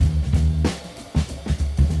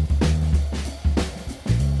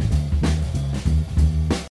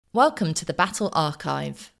Welcome to the Battle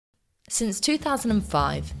Archive. Since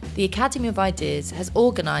 2005, the Academy of Ideas has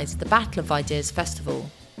organised the Battle of Ideas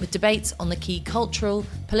Festival, with debates on the key cultural,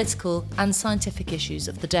 political and scientific issues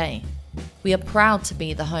of the day. We are proud to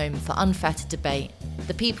be the home for unfettered debate,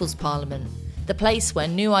 the People's Parliament, the place where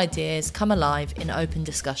new ideas come alive in open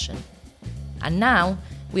discussion. And now,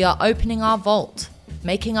 we are opening our vault,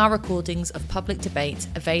 making our recordings of public debate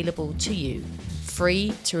available to you,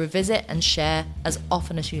 free to revisit and share as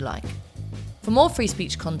often as you like. For more free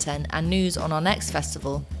speech content and news on our next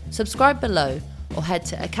festival, subscribe below or head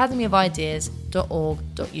to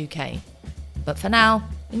academyofideas.org.uk. But for now,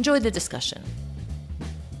 enjoy the discussion.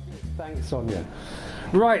 Thanks, Sonia.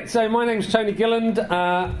 Right, so my name's Tony Gilland.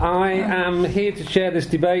 I am here to chair this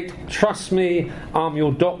debate. Trust me, I'm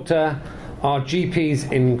your doctor. Our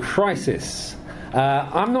GPs in crisis.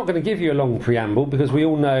 I'm not going to give you a long preamble because we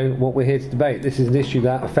all know what we're here to debate. This is an issue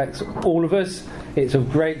that affects all of us. It's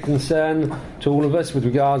of great concern to all of us with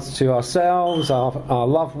regards to ourselves, our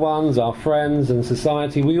loved ones, our friends and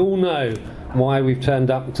society. We all know why we've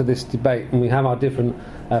turned up to this debate and we have our different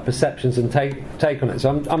perceptions and take on it. So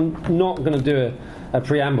I'm not going to do a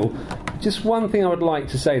preamble. Just one thing I would like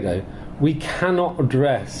to say though, we cannot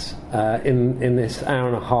address in this hour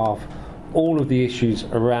and a half all of the issues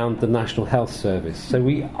around the National Health Service. So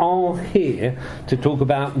we are here to talk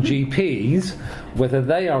about GPs, whether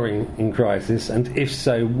they are in crisis, and if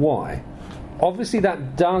so, why. Obviously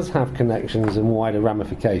that does have connections and wider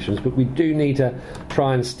ramifications, but we do need to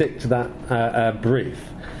try and stick to that brief.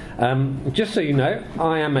 Just so you know,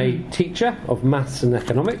 I am a teacher of maths and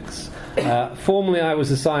economics. Formerly I was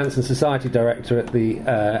the Science and Society Director at the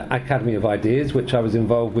Academy of Ideas, which I was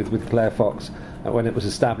involved with Claire Fox when it was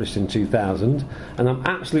established in 2000, and I'm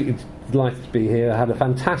absolutely delighted to be here. I had a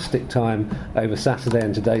fantastic time over Saturday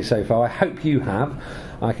and today so far. I hope you have.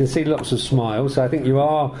 I can see lots of smiles, so I think you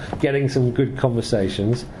are getting some good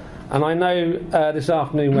conversations, and I know this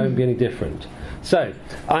afternoon won't be any different. So,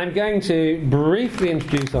 I'm going to briefly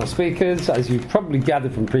introduce our speakers. As you've probably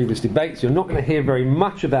gathered from previous debates, you're not going to hear very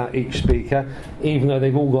much about each speaker, even though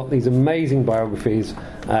they've all got these amazing biographies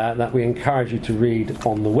that we encourage you to read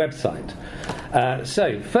on the website.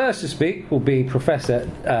 So, first to speak will be Professor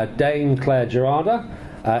Dame Clare Gerada,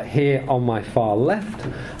 here on my far left.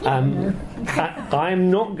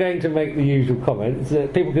 I'm not going to make the usual comments.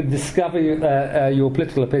 People can discover your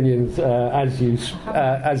political opinions as you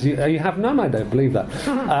have none. I don't believe that.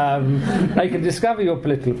 They can discover your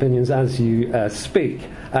political opinions as you speak.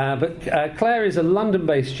 But Claire is a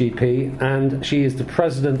London-based GP, and she is the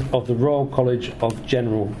president of the Royal College of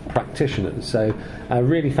General Practitioners. So,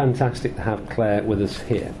 really fantastic to have Claire with us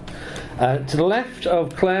here. To the left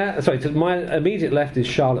of Claire, to my immediate left is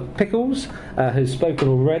Charlotte Pickles, who's spoken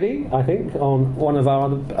already, I think, on one of our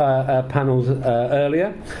other panels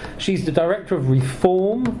earlier. She's the Director of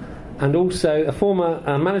Reform and also a former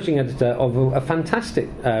managing editor of a fantastic,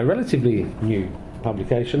 relatively new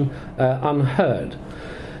publication, UnHerd.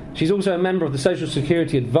 She's also a member of the Social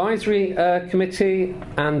Security Advisory Committee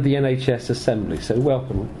and the NHS Assembly. So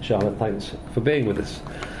welcome, Charlotte. Thanks for being with us.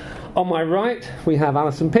 On my right, we have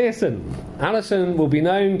Allison Pearson. Allison will be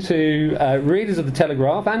known to readers of the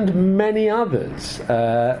Telegraph and many others.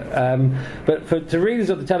 But to readers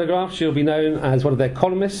of the Telegraph, she'll be known as one of their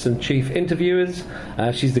columnists and chief interviewers.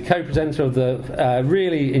 She's the co-presenter of the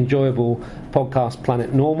really enjoyable podcast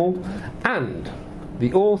Planet Normal, and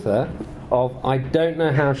the author of I Don't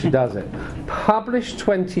Know How She Does It. Published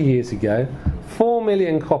 20 years ago, 4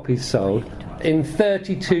 million copies sold, in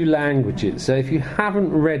 32 languages. So if you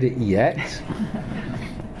haven't read it yet,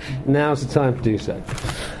 now's the time to do so.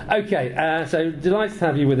 Okay, so delighted to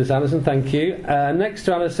have you with us, Alison. Thank you. Next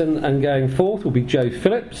to Alison and going forth will be Jo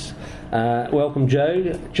Phillips. Welcome,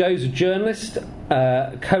 Jo. Jo's a journalist,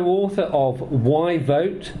 co-author of Why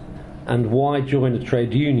Vote and Why Join a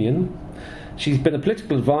Trade Union. She's been a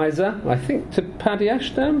political advisor, I think, to Paddy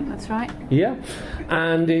Ashdown. That's right. Yeah.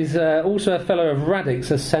 And is also a fellow of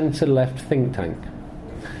Radix, a centre-left think tank.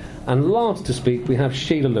 And last to speak, we have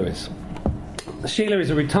Sheila Lewis. Sheila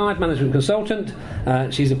is a retired management consultant.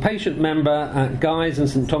 She's a patient member at Guy's and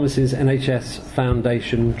St Thomas's NHS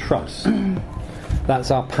Foundation Trust.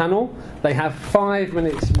 That's our panel. They have 5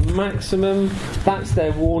 minutes maximum. That's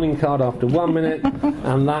their warning card after 1 minute,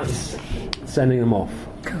 and that's sending them off.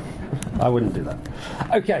 I wouldn't do that.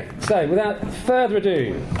 Okay, so without further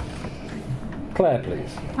ado, Claire,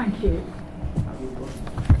 please. Thank you.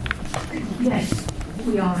 Yes,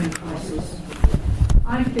 we are in crisis.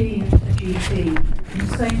 I've been a GP in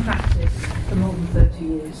the same practice for more than 30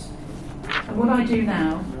 years. And what I do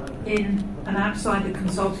now, in and outside the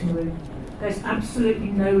consulting room, there's absolutely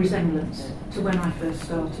no resemblance to when I first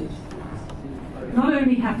started. Not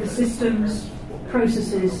only have the systems,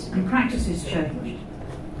 processes and practices changed,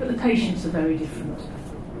 but the patients are very different.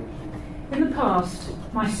 In the past,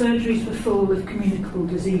 my surgeries were full of communicable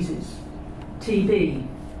diseases, TB,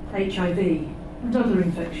 HIV and other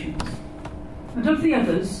infections. And of the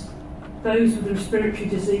others, those with respiratory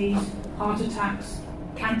disease, heart attacks,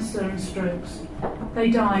 cancer and strokes, they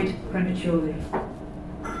died prematurely.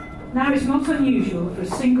 Now it's not unusual for a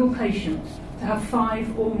single patient to have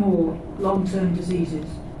 5 or more long-term diseases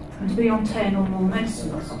and to be on 10 or more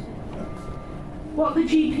medicines. What the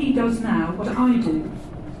GP does now, what I do,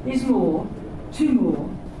 is more,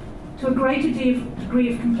 to a greater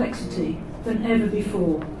degree of complexity than ever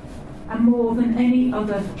before, and more than any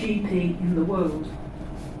other GP in the world.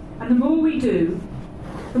 And the more we do,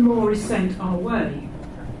 the more is sent our way,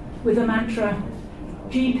 with the mantra,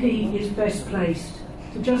 GP is best placed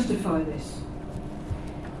to justify this.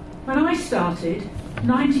 When I started,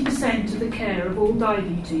 90% of the care of all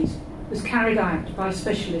diabetes was carried out by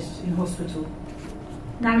specialists in hospital.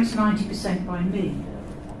 Now it's 90% by me.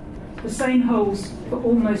 The same holds for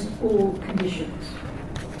almost all conditions.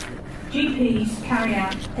 GPs carry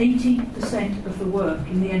out 80% of the work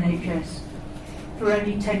in the NHS for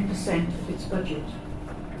only 10% of its budget.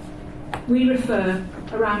 We refer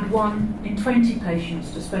around 1 in 20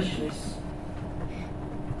 patients to specialists.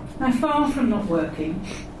 Now, far from not working,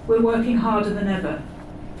 we're working harder than ever.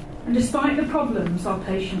 And despite the problems our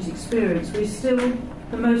patients experience, we're still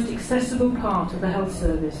the most accessible part of the health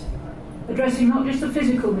service, addressing not just the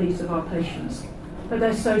physical needs of our patients, but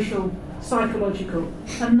their social, psychological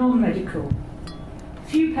and non-medical.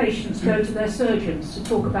 Few patients go to their surgeons to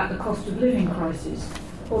talk about the cost of living crisis,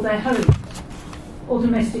 or their homes, or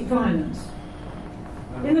domestic violence.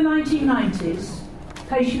 In the 1990s,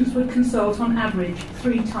 patients would consult on average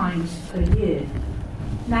 3 times per year.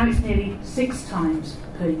 Now it's nearly 6 times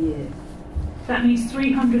per year. That means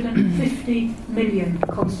 350 million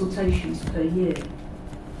consultations per year.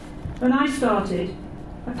 When I started,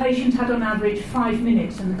 a patient had on average 5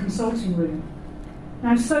 minutes in the consulting room.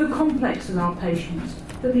 Now, so complex are our patients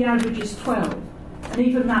that the average is 12, and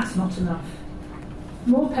even that's not enough.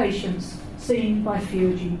 More patients seen by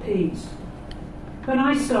fewer GPs. When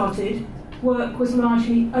I started, work was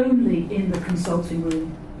largely only in the consulting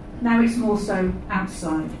room. Now it's more so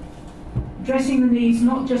outside. Addressing the needs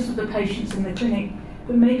not just of the patients in the clinic,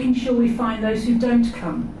 but making sure we find those who don't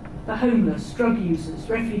come, the homeless, drug users,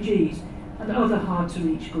 refugees, and other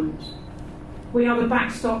hard-to-reach groups. We are the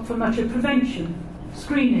backstop for much of prevention,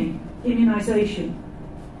 screening, immunisation.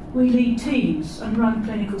 We lead teams and run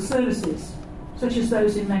clinical services, such as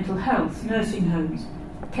those in mental health, nursing homes,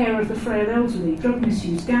 care of the frail elderly, drug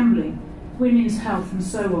misuse, gambling, women's health and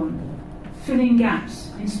so on, filling gaps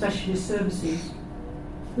in specialist services.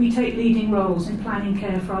 We take leading roles in planning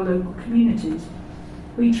care for our local communities.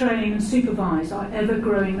 We train and supervise our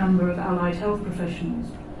ever-growing number of allied health professionals.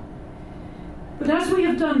 But as we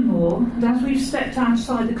have done more, and as we've stepped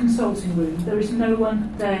outside the consulting room, there is no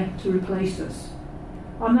one there to replace us.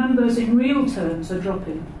 Our numbers in real terms are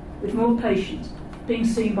dropping, with more patients being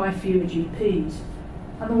seen by fewer GPs,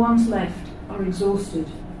 and the ones left are exhausted.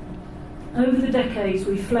 Over the decades,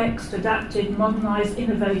 we've flexed, adapted, modernised,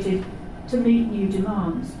 innovated to meet new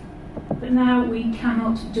demands. But now we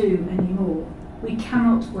cannot do any more. We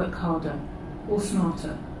cannot work harder or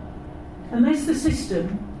smarter. Unless the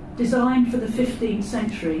system, designed for the 15th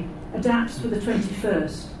century, adapts for the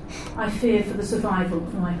 21st, I fear for the survival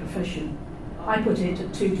of my profession. I put it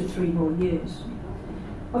at 2 to 3 more years.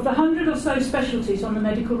 Of the 100 or so specialties on the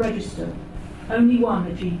medical register, only 1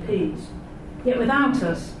 are GPs. Yet without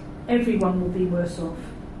us, everyone will be worse off.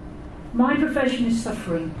 My profession is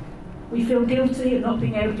suffering. We feel guilty at not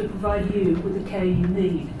being able to provide you with the care you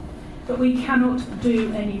need. But we cannot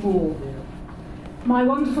do any more. My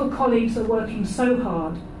wonderful colleagues are working so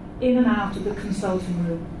hard, in and out of the consulting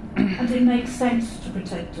room, and it makes sense to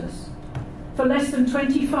protect us. For less than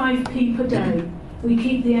 25p per day, we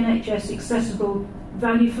keep the NHS accessible,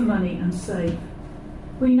 value for money and safe.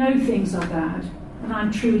 We know things are bad, and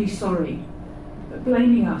I'm truly sorry. But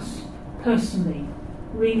blaming us, personally,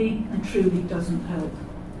 really and truly doesn't help.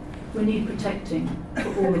 We need protecting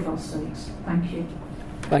for all of our sakes. Thank you.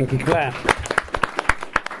 Thank you, Claire.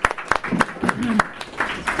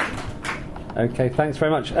 Okay, thanks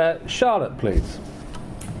very much. Charlotte, please.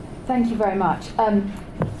 Thank you very much.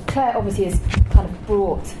 Claire obviously has kind of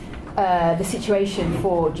brought the situation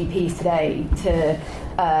for GPs today to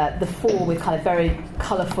the fore with kind of very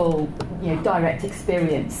colourful, direct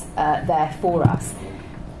experience there for us.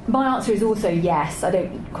 My answer is also yes. I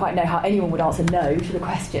don't quite know how anyone would answer no to the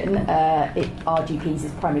question, are GPs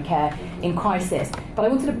is primary care in crisis? But I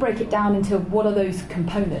wanted to break it down into what are those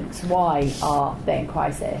components? Why are they in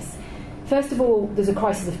crisis? First of all, there's a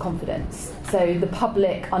crisis of confidence. So the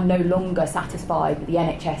public are no longer satisfied with the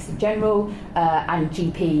NHS in general and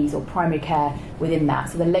GPs or primary care within that.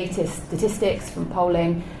 So the latest statistics from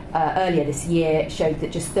polling earlier this year showed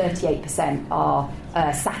that just 38% are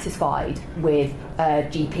satisfied with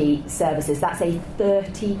GP services. That's a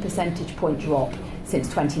 30 percentage point drop since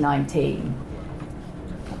 2019.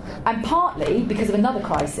 And partly because of another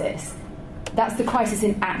crisis, that's the crisis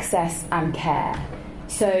in access and care.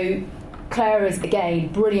 So Claire has, again,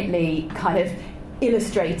 brilliantly kind of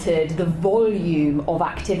illustrated the volume of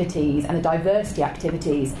activities and the diversity of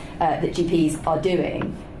activities that GPs are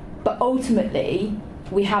doing. But ultimately,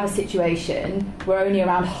 we have a situation where only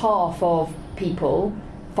around half of people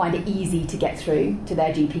find it easy to get through to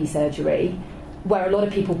their GP surgery, where a lot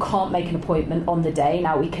of people can't make an appointment on the day.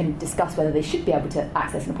 Now, we can discuss whether they should be able to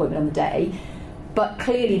access an appointment on the day, but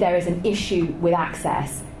clearly there is an issue with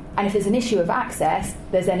access. And if there's an issue of access,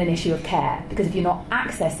 there's then an issue of care, because if you're not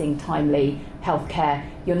accessing timely health care,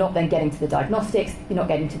 you're not then getting to the diagnostics, you're not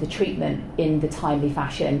getting to the treatment in the timely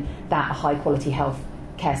fashion that a high-quality health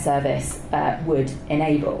care service would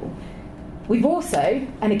enable. We've also,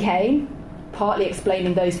 and again, partly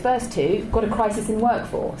explaining those first two, got a crisis in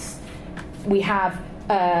workforce. We have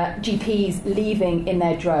GPs leaving in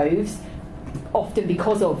their droves, often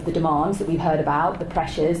because of the demands that we've heard about, the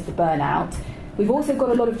pressures, the burnout. We've also got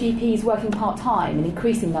a lot of GPs working part-time, an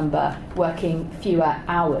increasing number working fewer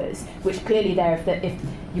hours, which clearly if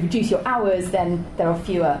you reduce your hours, then there are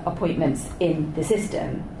fewer appointments in the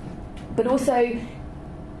system. But also,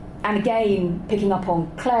 and again, picking up on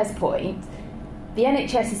Claire's point, the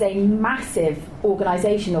NHS is a massive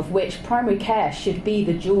organisation of which primary care should be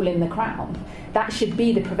the jewel in the crown. That should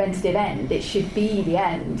be the preventative end. It should be the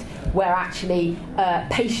end where actually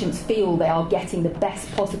patients feel they are getting the best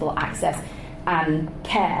possible access and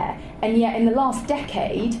care. And yet in the last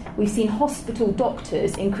decade, we've seen hospital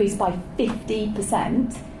doctors increase by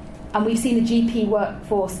 50%, and we've seen the GP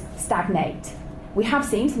workforce stagnate. We have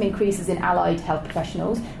seen some increases in allied health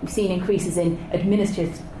professionals. We've seen increases in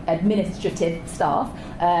administrative staff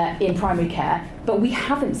in primary care, but we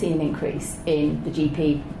haven't seen an increase in the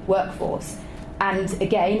GP workforce. And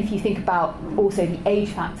again, if you think about also the age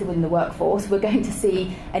factor within the workforce, we're going to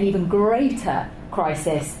see an even greater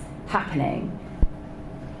crisis happening.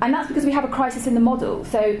 And that's because we have a crisis in the model.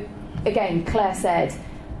 So again, Claire said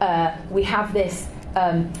we have this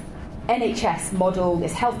NHS model,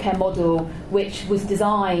 this healthcare model, which was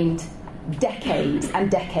designed decades and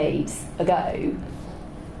decades ago,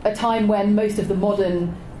 a time when most of the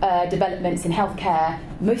modern developments in healthcare,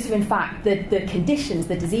 most of, in fact, the conditions,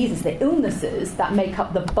 the diseases, the illnesses that make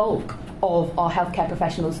up the bulk of our healthcare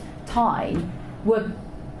professionals' time were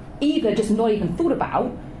either just not even thought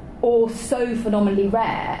about or so phenomenally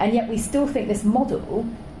rare. And yet we still think this model,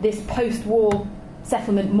 this post-war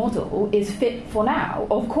settlement model, is fit for now.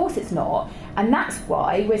 Of course it's not. And that's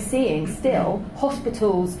why we're seeing still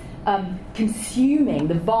hospitals consuming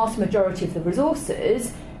the vast majority of the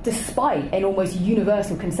resources, despite an almost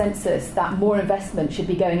universal consensus that more investment should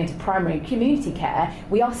be going into primary and community care.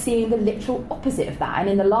 We are seeing the literal opposite of that. And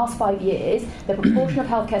in the last 5 years, the proportion of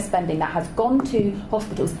healthcare spending that has gone to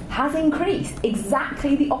hospitals has increased,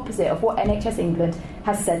 exactly the opposite of what NHS England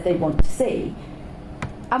has said they want to see.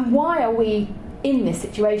 And why are we in this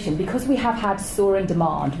situation? Because we have had soaring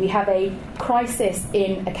demand. We have a crisis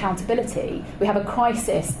in accountability. We have a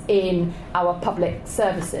crisis in our public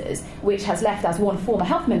services, which has left, as one former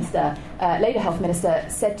health minister, Labour health minister,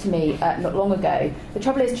 said to me not long ago, the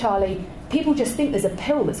trouble is, Charlie, people just think there's a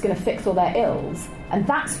pill that's going to fix all their ills, and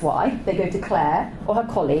that's why they go to Claire or her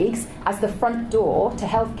colleagues as the front door to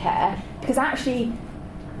healthcare, because actually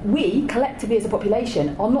we, collectively as a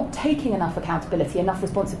population, are not taking enough accountability, enough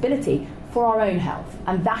responsibility for our own health.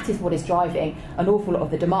 And that is what is driving an awful lot of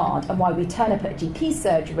the demand, and why we turn up at a GP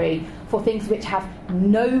surgery for things which have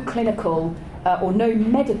no clinical or no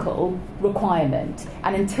medical requirement.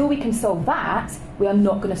 And until we can solve that, we are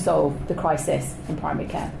not going to solve the crisis in primary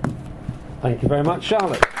care. Thank you very much,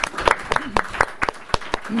 Charlotte.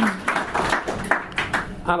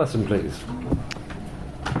 Alison, please.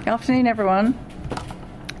 Good afternoon, everyone.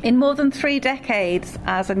 In more than 3 decades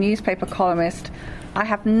as a newspaper columnist, I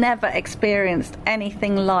have never experienced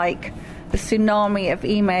anything like the tsunami of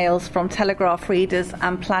emails from Telegraph readers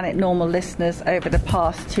and Planet Normal listeners over the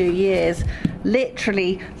past 2 years.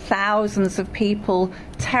 Literally thousands of people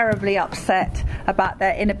terribly upset about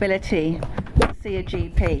their inability to see a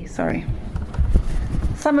GP.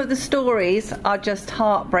 Some of the stories are just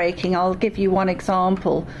heartbreaking. I'll give you one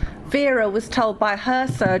example. Vera was told by her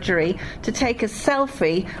surgery to take a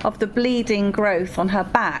selfie of the bleeding growth on her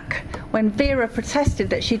back. When Vera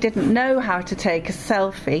protested that she didn't know how to take a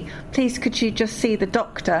selfie, please could she just see the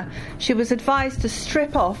doctor, she was advised to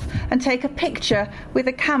strip off and take a picture with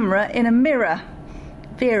a camera in a mirror.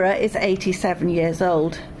 Vera is 87 years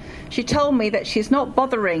old. She told me that she's not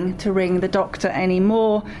bothering to ring the doctor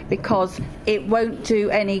anymore because it won't do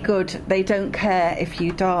any good. They don't care if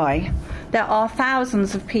you die. There are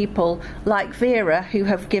thousands of people like Vera who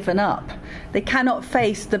have given up. They cannot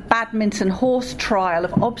face the badminton horse trial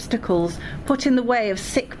of obstacles put in the way of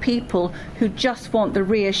sick people who just want the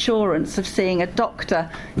reassurance of seeing a doctor.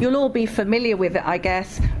 You'll all be familiar with it, I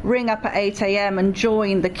guess. Ring up at 8 a.m. and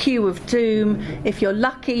join the queue of doom. If you're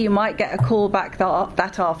lucky, you might get a call back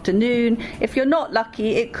that afternoon. If you're not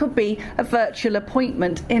lucky, it could be a virtual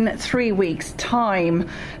appointment in 3 weeks' time.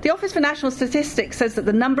 The Office for National Statistics says that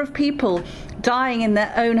the number of people dying in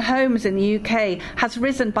their own homes in the UK has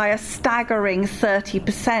risen by a staggering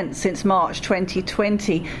 30% since March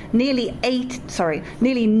 2020. Nearly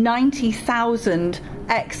 90,000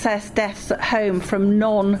 excess deaths at home from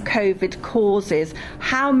non-COVID causes.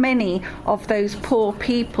 How many of those poor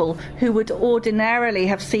people who would ordinarily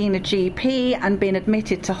have seen a GP and been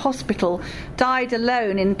admitted to hospital died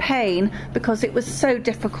alone in pain because it was so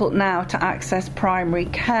difficult now to access primary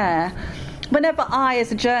care? Whenever I,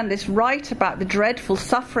 as a journalist, write about the dreadful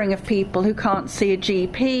suffering of people who can't see a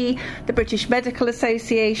GP, the British Medical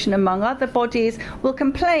Association, among other bodies, will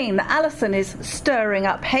complain that Alison is stirring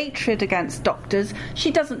up hatred against doctors.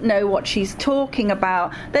 She doesn't know what she's talking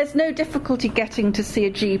about. There's no difficulty getting to see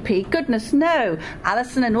a GP. Goodness, no.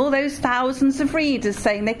 Alison and all those thousands of readers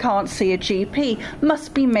saying they can't see a GP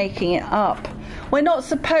must be making it up. We're not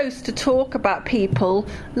supposed to talk about people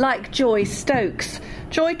like Joy Stokes.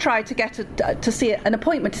 Joy tried to get an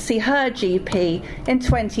appointment to see her GP in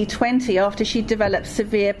 2020 after she developed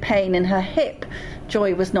severe pain in her hip.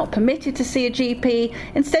 Joy was not permitted to see a GP.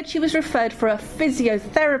 Instead, she was referred for a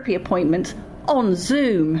physiotherapy appointment on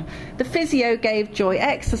Zoom. The physio gave Joy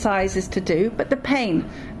exercises to do, but the pain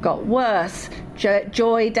got worse.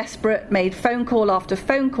 Joy, desperate, made phone call after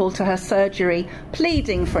phone call to her surgery,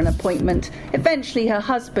 pleading for an appointment. Eventually, her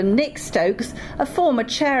husband, Nick Stokes, a former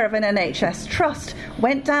chair of an NHS trust,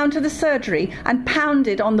 went down to the surgery and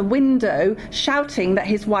pounded on the window, shouting that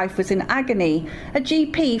his wife was in agony. A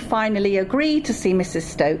GP finally agreed to see Mrs.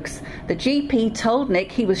 Stokes. The GP told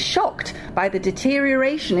Nick he was shocked by the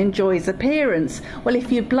deterioration in Joy's appearance. Well,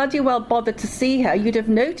 if you'd bloody well bothered to see her, you'd have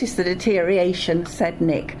noticed the deterioration, said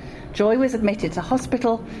Nick. Joy was admitted to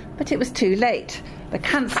hospital, but it was too late. The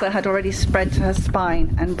cancer had already spread to her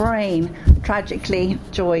spine and brain. Tragically,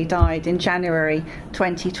 Joy died in January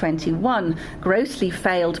 2021, grossly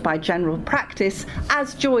failed by general practice,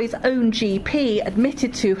 as Joy's own GP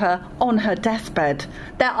admitted to her on her deathbed.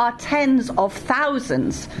 There are tens of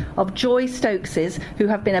thousands of Joy Stokeses who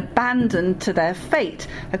have been abandoned to their fate.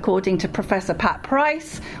 According to Professor Pat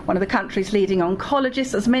Price, one of the country's leading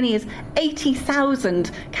oncologists, as many as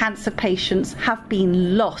 80,000 cancer patients have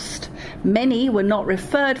been lost. Many were not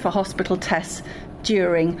referred for hospital tests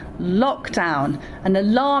during lockdown. An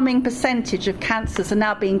alarming percentage of cancers are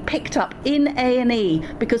now being picked up in A&E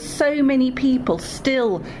because so many people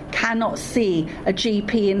still cannot see a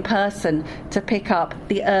GP in person to pick up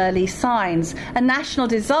the early signs. A national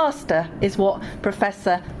disaster is what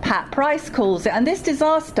Professor Pat Price calls it, and this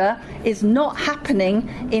disaster is not happening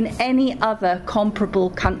in any other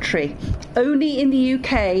comparable country. Only in the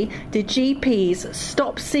UK did GPs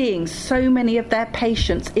stop seeing so many of their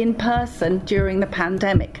patients in person during the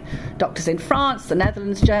pandemic. Doctors in France, the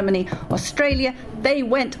Netherlands, Germany, Australia, they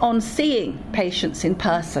went on seeing patients in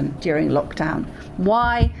person during lockdown.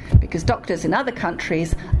 Why? Because doctors in other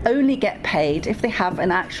countries only get paid if they have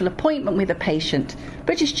an actual appointment with a patient.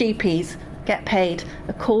 British GPs get paid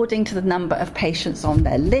according to the number of patients on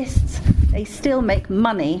their lists. They still make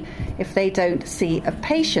money if they don't see a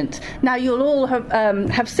patient. Now, you'll all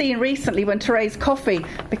have seen recently when Therese Coffey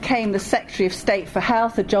became the Secretary of State for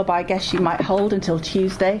Health, a job I guess she might hold until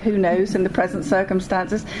Tuesday, who knows, in the present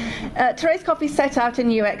circumstances. Therese Coffey set out a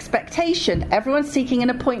new expectation. Everyone seeking an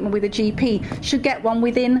appointment with a GP should get one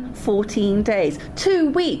within 14 days. 2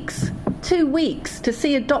 weeks 2 weeks to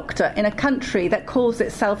see a doctor in a country that calls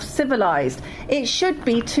itself civilised. It should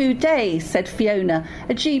be 2 days, said Fiona,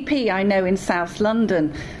 a GP I know in South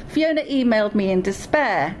London. Fiona emailed me in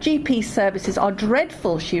despair. GP services are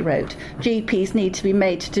dreadful, she wrote. GPs need to be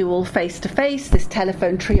made to do all face-to-face. This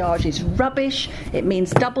telephone triage is rubbish. It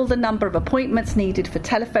means double the number of appointments needed for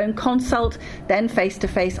telephone consult, then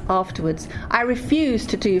face-to-face afterwards. I refuse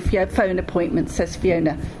to do phone appointments, says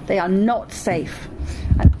Fiona. They are not safe.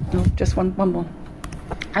 Just one more.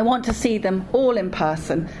 I want to see them all in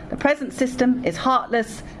person. The present system is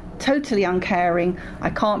heartless, totally uncaring. I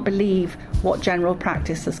can't believe what general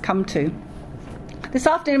practice has come to. This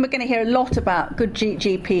afternoon we're going to hear a lot about good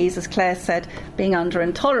GPs, as Claire said, being under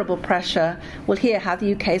intolerable pressure. We'll hear how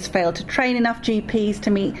the UK has failed to train enough GPs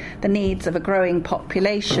to meet the needs of a growing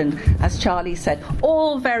population, as Charlie said.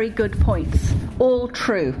 All very good points, all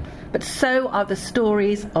true. But so are the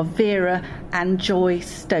stories of Vera and Joy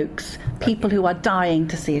Stokes, people who are dying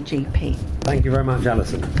to see a GP. Thank you very much,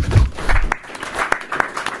 Alison.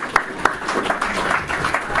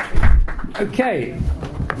 Okay,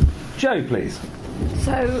 Jo, please.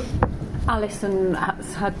 So, Alison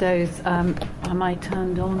has had those. Am I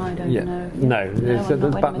turned on? I don't know. No, so the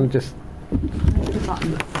button just. The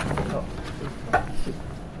button.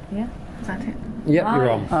 Yeah, is that it? Yep, you're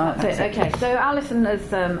on. That's it. Okay, so Alison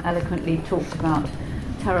has eloquently talked about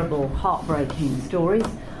terrible, heartbreaking stories.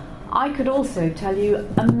 I could also tell you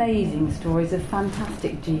amazing stories of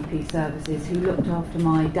fantastic GP services who looked after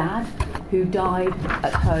my dad, who died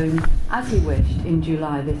at home as he wished in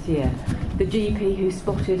July this year. The GP who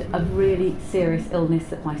spotted a really serious illness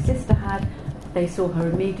that my sister had, they saw her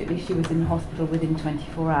immediately. She was in hospital within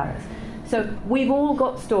 24 hours. So we've all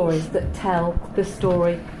got stories that tell the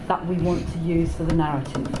story that we want to use for the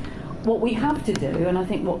narrative. What we have to do, and I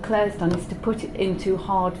think what Claire's done, is to put it into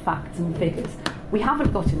hard facts and figures. We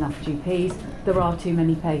haven't got enough GPs. There are too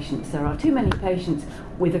many patients. There are too many patients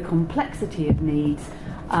with a complexity of needs,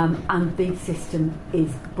 and the system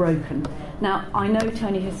is broken. Now, I know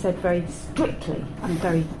Tony has said very strictly and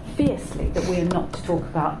very fiercely that we are not to talk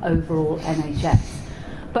about overall NHS.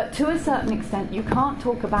 But to a certain extent, you can't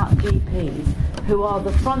talk about GPs who are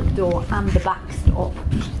the front door and the backstop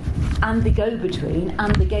and the go-between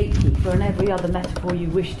and the gatekeeper and every other metaphor you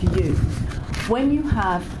wish to use when you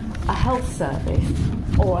have a health service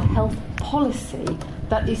or a health policy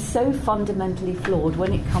that is so fundamentally flawed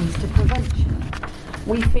when it comes to prevention.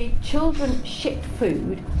 We feed children shit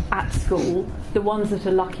food at school, the ones that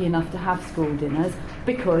are lucky enough to have school dinners,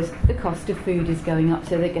 because the cost of food is going up,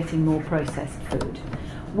 so they're getting more processed food.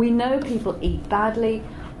 We know people eat badly.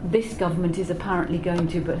 This government is apparently going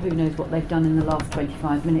to, but who knows what they've done in the last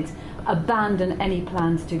 25 minutes, abandon any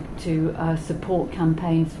plans to support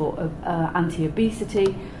campaigns for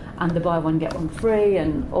anti-obesity and the buy one get one free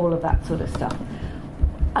and all of that sort of stuff.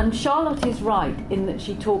 And Charlotte is right in that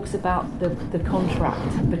she talks about the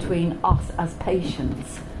contract between us as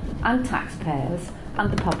patients and taxpayers and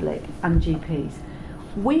the public and GPs.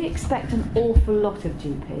 We expect an awful lot of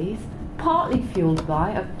GPs, partly fueled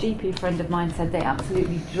by, a GP friend of mine said they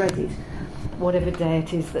absolutely dreaded whatever day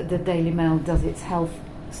it is that the Daily Mail does its health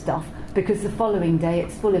stuff, because the following day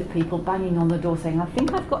it's full of people banging on the door saying, I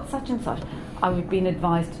think I've got such and such. I've been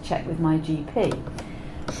advised to check with my GP.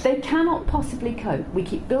 They cannot possibly cope. We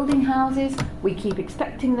keep building houses, we keep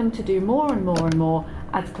expecting them to do more and more and more,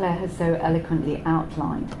 as Claire has so eloquently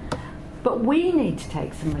outlined. But we need to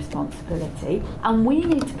take some responsibility, and we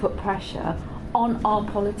need to put pressure on our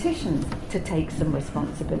politicians to take some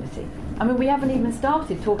responsibility. I mean, we haven't even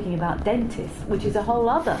started talking about dentists, which is a whole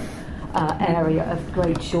other area of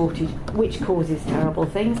great shortage, which causes terrible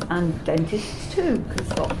things, and dentists too can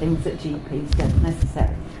stop things that GPs don't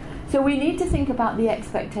necessarily. So we need to think about the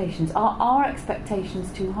expectations. Are our expectations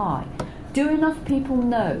too high? Do enough people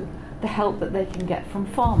know the help that they can get from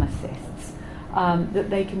pharmacists, that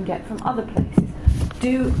they can get from other places?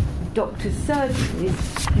 Do doctors'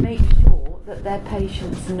 surgeries make sure that their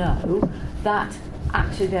patients know that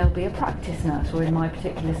actually there'll be a practice nurse, or in my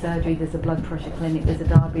particular surgery there's a blood pressure clinic, there's a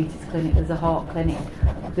diabetes clinic, there's a heart clinic,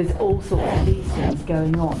 there's all sorts of these things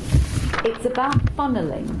going on. It's about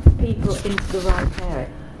funneling people into the right area,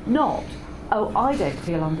 not, oh, I don't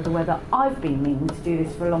feel under the weather, I've been meaning to do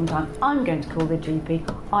this for a long time, I'm going to call the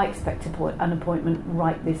GP, I expect an appointment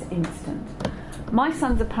right this instant. My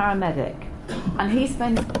son's a paramedic, and he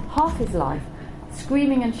spends half his life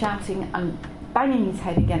screaming and shouting and banging his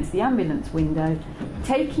head against the ambulance window,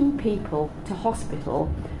 taking people to hospital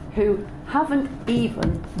who haven't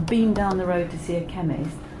even been down the road to see a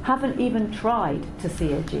chemist, haven't even tried to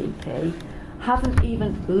see a GP, haven't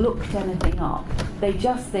even looked anything up. They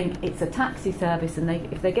just think it's a taxi service, and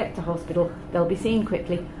if they get to hospital, they'll be seen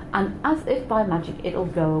quickly, and as if by magic, it'll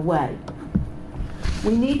go away.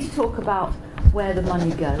 We need to talk about where the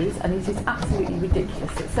money goes, and it is absolutely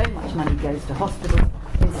ridiculous that so much money goes to hospitals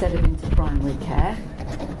instead of into primary care.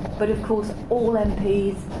 But of course, all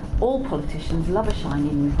MPs, all politicians love a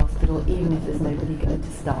shiny new hospital, even if there's nobody going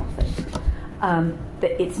to staff it.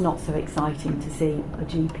 But it's not so exciting to see a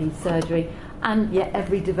GP surgery, and yet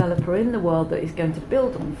every developer in the world that is going to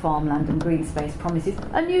build on farmland and green space promises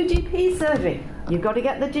a new GP surgery. You've got to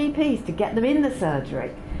get the GPs to get them in the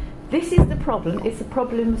surgery. This is the problem. It's a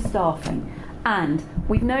problem of staffing, and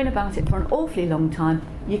we've known about it for an awfully long time.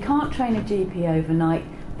 You can't train a GP overnight.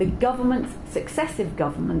 The governments, successive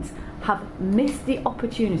governments, have missed the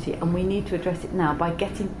opportunity, and we need to address it now by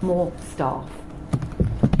getting more staff.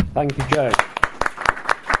 Thank you, Jo.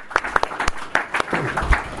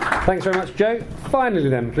 Thanks very much, Jo. Finally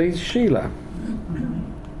then, please, Sheila.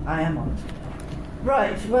 I am on.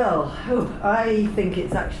 Right, well, I think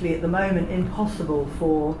it's actually at the moment impossible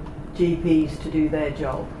for GPs to do their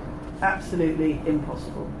job. Absolutely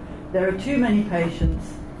impossible. There are too many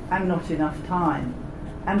patients and not enough time.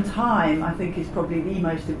 And time, I think, is probably the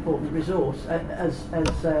most important resource. As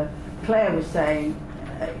Claire was saying,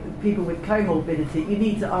 people with comorbidity, you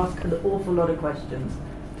need to ask an awful lot of questions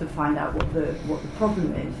to find out what the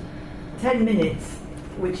problem is. 10 minutes,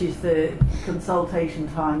 which is the consultation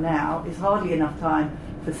time now, is hardly enough time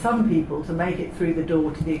for some people to make it through the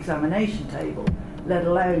door to the examination table, let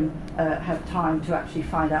alone have time to actually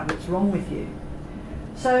find out what's wrong with you.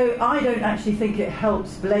 So I don't actually think it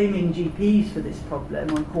helps blaming GPs for this problem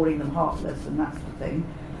and calling them heartless and that sort of thing.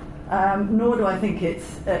 Nor do I think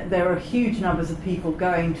there are huge numbers of people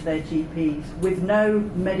going to their GPs with no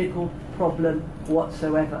medical problem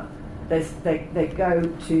whatsoever. They go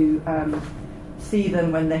to see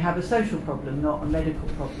them when they have a social problem, not a medical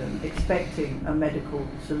problem, expecting a medical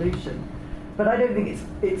solution. But I don't think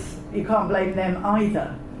you can't blame them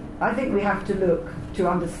either. I think we have to look, to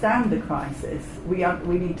understand the crisis, we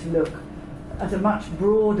need to look at a much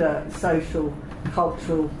broader social,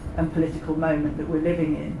 cultural and political moment that we're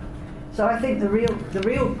living in. So I think the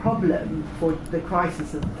real problem for the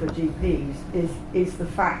crisis for GPs is the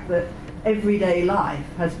fact that everyday life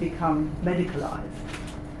has become medicalised.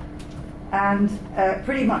 And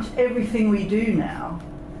pretty much everything we do now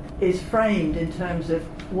is framed in terms of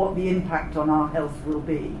what the impact on our health will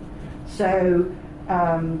be. So,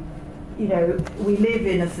 we live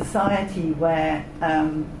in a society where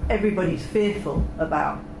everybody's fearful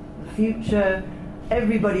about the future.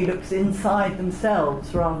 Everybody looks inside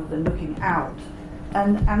themselves rather than looking out.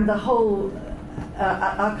 And the whole,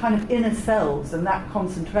 our kind of inner selves and that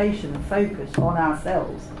concentration and focus on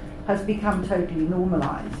ourselves has become totally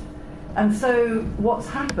normalised. And so what's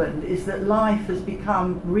happened is that life has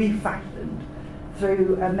become refashioned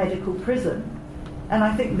through a medical prism. And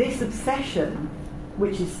I think this obsession,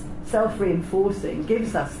 which is self-reinforcing,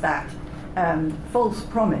 gives us that false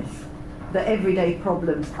promise that everyday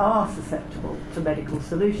problems are susceptible to medical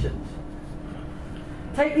solutions.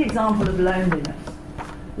 Take the example of loneliness.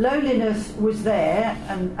 Loneliness was there,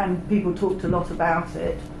 and people talked a lot about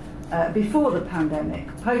it, before the pandemic.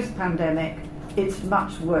 Post-pandemic, it's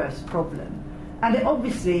much worse problem. And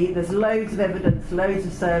obviously, there's loads of evidence, loads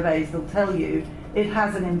of surveys that'll tell you it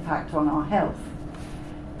has an impact on our health.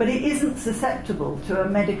 But it isn't susceptible to a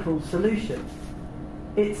medical solution.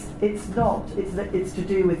 It's not. It's to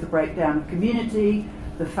do with the breakdown of community,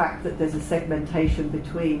 the fact that there's a segmentation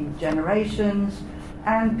between generations,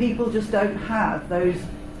 and people just don't have those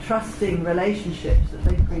trusting relationships that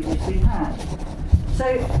they previously had.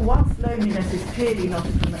 So whilst loneliness is clearly not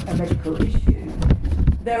a medical issue,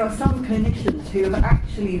 there are some clinicians who have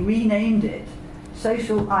actually renamed it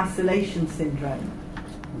social isolation syndrome,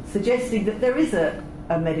 suggesting that there is a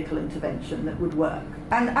medical intervention that would work,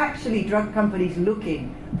 and actually drug companies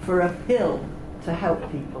looking for a pill to help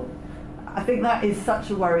people. I think that is such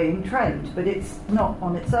a worrying trend, but it's not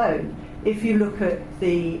on its own. If you look at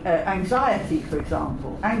the anxiety, for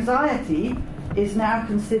example, anxiety is now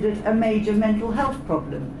considered a major mental health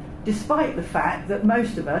problem, despite the fact that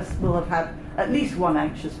most of us will have had at least one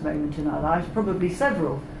anxious moment in our lives, probably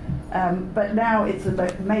several. But now it's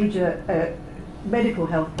a major medical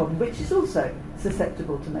health problem, which is also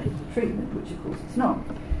susceptible to medical treatment, which of course it's not.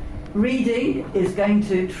 Reading is going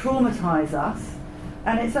to traumatise us,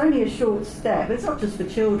 and it's only a short step. It's not just for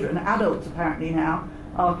children. Adults apparently now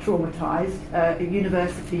are traumatised. At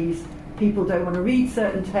universities, people don't want to read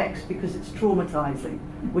certain texts because it's traumatising,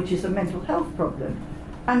 which is a mental health problem.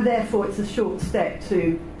 And therefore it's a short step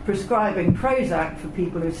to prescribing Prozac for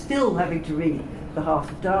people who are still having to read The Heart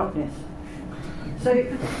of Darkness. So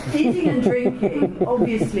eating and drinking,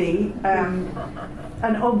 obviously,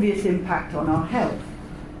 an obvious impact on our health.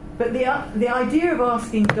 But the idea of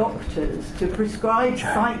asking doctors to prescribe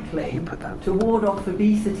cycling to ward off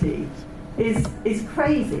obesity is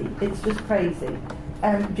crazy. It's just crazy.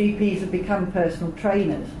 GPs have become personal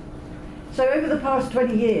trainers. So over the past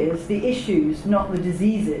 20 years, the issues, not the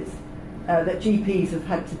diseases, that GPs have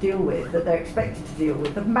had to deal with, that they're expected to deal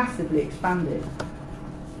with, have massively expanded.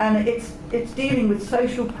 And it's dealing with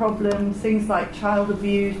social problems, things like child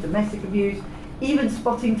abuse, domestic abuse, even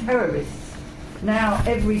spotting terrorists. Now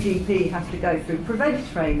every GP has to go through prevent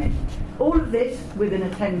training. All of this within a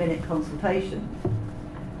 10-minute consultation.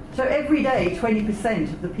 So every day,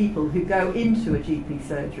 20% of the people who go into a GP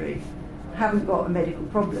surgery haven't got a medical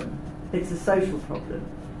problem. It's a social problem.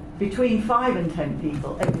 Between 5 and 10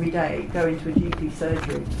 people every day go into a GP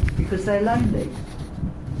surgery because they're lonely.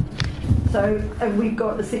 So we've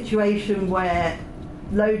got a situation where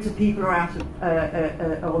loads of people are out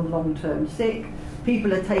on long-term sick.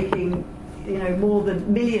 People are taking, more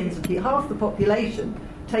than millions of people, half the population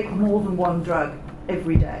take more than one drug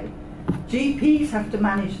every day. GPs have to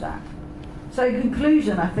manage that. So in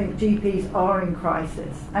conclusion, I think GPs are in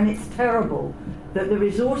crisis, and it's terrible that the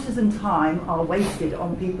resources and time are wasted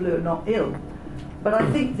on people who are not ill. But I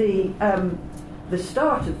think the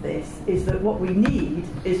start of this is that what we need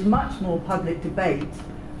is much more public debate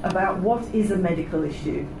about what is a medical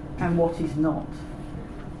issue and what is not.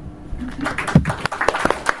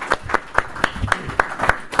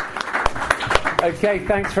 Okay,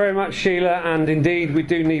 thanks very much, Sheila, and indeed we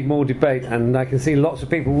do need more debate, and I can see lots of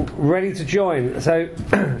people ready to join. So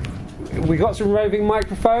we got some roving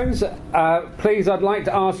microphones. Please, I'd like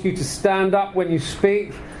to ask you to stand up when you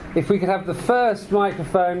speak. If we could have the first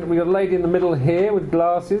microphone, we've got a lady in the middle here with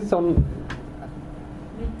glasses on.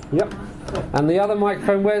 Yep. And the other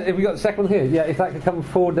microphone, where have we got the second one here? Yeah, if that could come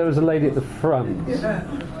forward, there was a lady at the front.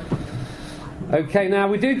 Okay, now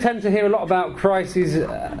we do tend to hear a lot about crises,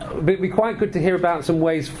 but it'd be quite good to hear about some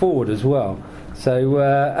ways forward as well. So,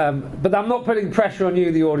 but I'm not putting pressure on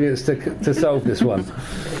you, the audience, to solve this one.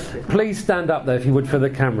 Please stand up, though, if you would, for the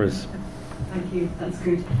cameras. Thank you, that's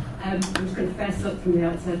good. I'm just going to fess up from the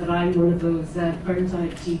outset that I'm one of those burnt out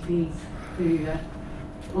GPs who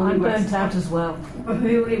I'm burnt out as well.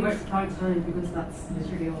 Who only works part-time because that's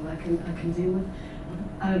literally all I can deal with.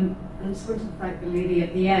 I just wanted to thank the lady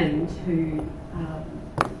at the end who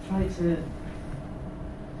tried to...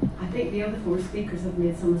 I think the other four speakers have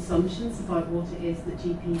made some assumptions about what it is that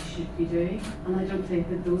GPs should be doing, and I don't think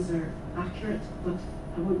that those are accurate, but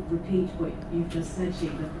I won't repeat what you've just said,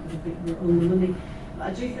 Sheila, because I think we're on the money. But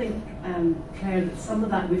I do think, Claire, that some of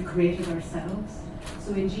that we've created ourselves.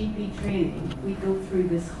 So in GP training, we go through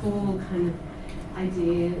this whole kind of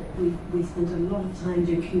idea, we spend a lot of time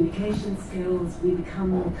doing communication skills, we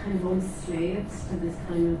become kind of almost slaves to this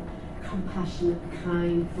kind of compassionate,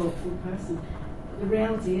 kind, thoughtful person. But the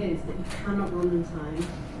reality is that you cannot run in time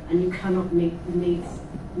and you cannot meet the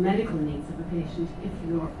medical needs of a patient if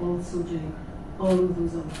you are also doing all of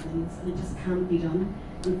those other things, and it just can't be done.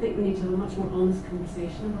 And I think we need to have a much more honest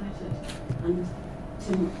conversation about it. And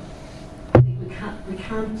I think we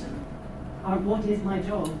can't, or what is my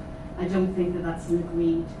job? I don't think that that's an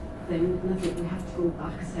agreed thing, and I think we have to go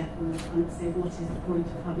back a step and say what is the point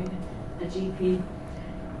of having a GP.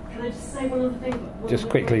 Can I just say one other thing? Just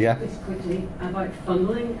quickly, yeah. Just quickly about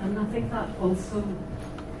funneling, and I think that also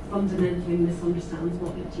fundamentally misunderstands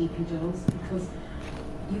what a GP does, because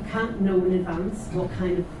you can't know in advance what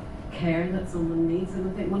kind of care that someone needs, and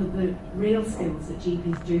I think one of the real skills that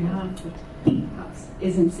GPs do have that perhaps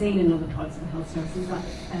isn't seen in other parts of the health service is that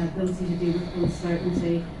ability to deal with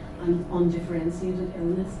uncertainty and undifferentiated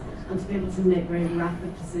illness, and to be able to make very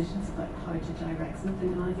rapid decisions about how to direct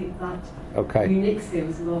something, and I think that unique skill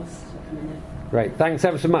is lost at the minute. Great, thanks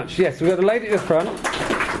ever so much. Yes, we've got a lady at the front,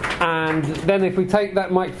 and then if we take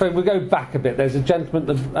that microphone, we'll go back a bit. There's a gentleman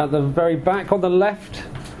at the very back on the left.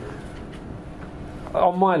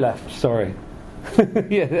 On my left, sorry.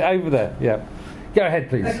 Yeah, over there, yeah. Go ahead,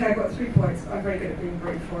 please. Okay, I've got 3 points. I'm very good at being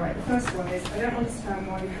brief, all right. The first one is, I don't understand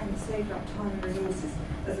why we haven't saved up time and resources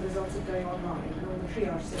as a result of going online and all the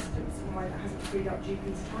triage systems, and why that hasn't freed up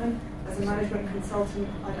GPs' time. As a management consultant,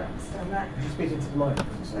 I don't understand that. Speaking to the mic.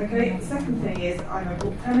 Okay, the second thing is, I'm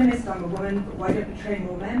a feminist, I'm a woman, but why don't we train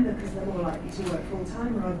more men? Because they're more likely to work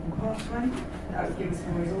full-time rather than part-time. That would give us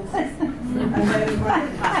more resources. And then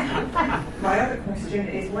my other question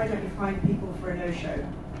is, why don't we find people for a no-show?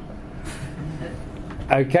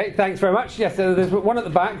 Okay, thanks very much. Yes, there's one at the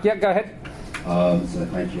back. Yeah, go ahead. So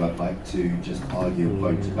thank you. I'd like to just argue a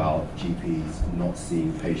point about GPs not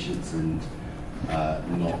seeing patients and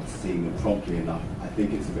not seeing them promptly enough. I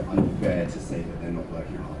think it's a bit unfair to say that they're not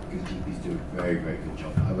working hard, because GPs do a very, very good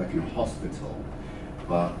job. I work in a hospital,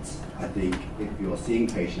 but I think if you're seeing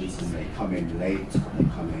patients and they come in late, they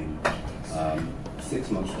come in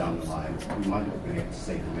 6 months down the line, you might not be able to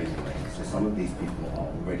save them anyway. So some of these people are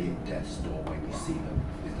already at death's door when you see them,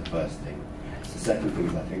 is the first thing. The second thing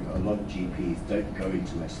is, I think a lot of GPs don't go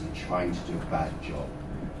into medicine trying to do a bad job.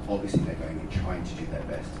 Obviously they're going in trying to do their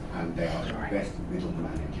best, and they are the best middle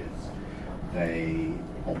managers. They,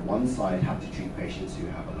 on one side, have to treat patients who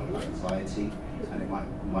have a lot of anxiety, and it might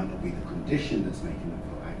not be the condition that's making them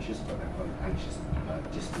feel anxious, but they've got an anxious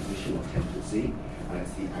disposition or tendency, and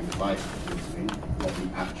it's the anxiety that brings them in, not the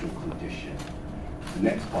actual condition. The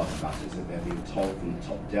next part of that is that they're being told from the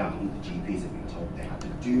top down, the GPs are being told they have to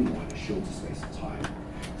do more in a shorter space of time.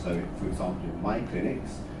 So, for example, in my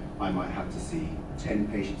clinics, I might have to see 10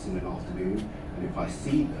 patients in an afternoon, and if I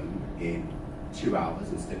see them in 2 hours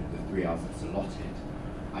instead of the 3 hours that's allotted,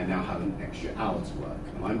 I now have an extra hour to work,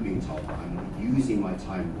 and I'm being told that I'm not using my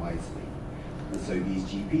time wisely. And so these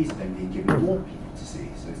GPs are then being given more people to see.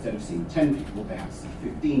 So instead of seeing 10 people, they have to see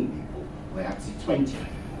 15 people, or they have to see 20 people.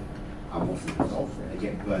 And what's the result? They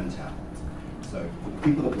get burnt out. So for the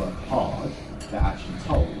people that work hard, they're actually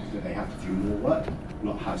told that they have to do more work,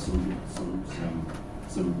 not have some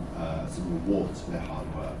rewards for their hard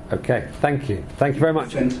work. Okay, thank you. Thank you very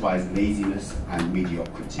much. Incentivise laziness and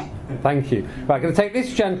mediocrity. Thank you. Right, I'm going to take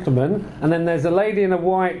this gentleman, and then there's a lady in a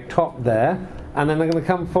white top there, and then I'm going to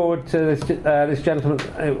come forward to this gentleman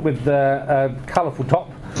with the colourful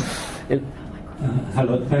top.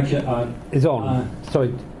 Hello, thank you. Is on.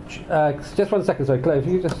 Sorry, just 1 second. Sorry, Claire, if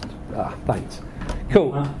you just... thanks.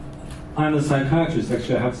 Cool. I'm a psychiatrist.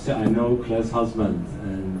 Actually, I have to say I know Claire's husband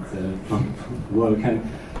and from work, and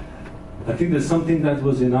I think there's something that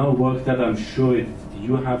was in our work that I'm sure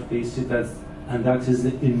you have faced it, and that is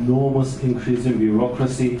the enormous increase in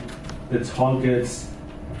bureaucracy, the targets,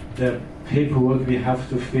 the paperwork we have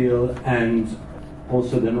to fill, and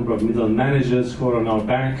also the number of middle managers who are on our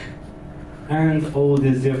back, and all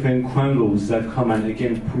these different quangos that come and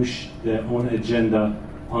again push their own agenda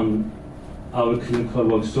on our clinical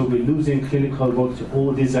work. So we're losing clinical work to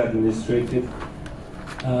all these administrative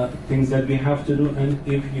things that we have to do. And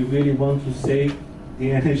if you really want to save the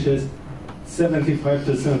NHS,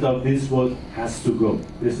 75% of this work has to go.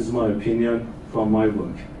 This is my opinion from my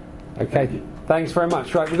work. Okay, thanks very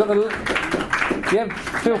much. Right, we've got the... Yeah,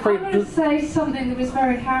 feel free. I want to say something that was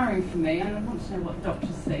very harrowing for me, and I want to know what doctors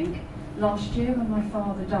think. Last year, when my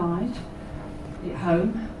father died at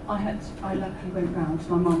home, I luckily went round.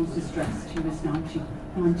 My mum was distressed. She was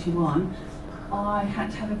 91. I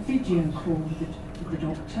had to have a video call with the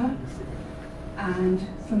doctor, and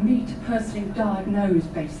for me to personally diagnose,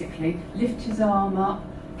 basically, lift his arm up,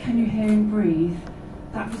 can you hear him breathe?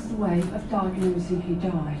 That was the way of diagnosing he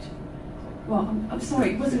died. Well, I'm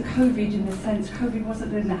sorry, it wasn't COVID in the sense, COVID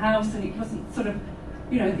wasn't in the house, and it wasn't sort of,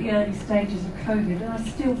 the early stages of COVID, and I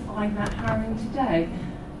still find that harrowing today.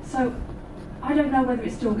 So, I don't know whether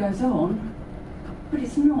it still goes on, but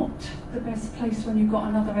it's not the best place when you've got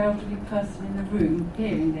another elderly person in the room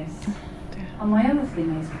hearing this. And my other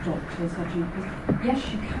thing is, doctors,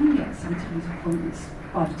 yes, you can get sometimes appointments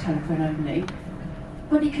by the telephone only,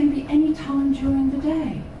 but it can be any time during the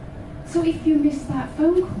day. So if you miss that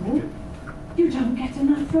phone call, you don't get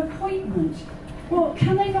another appointment. Well,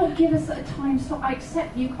 can they not give us a time slot? I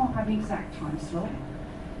accept you can't have an exact time slot,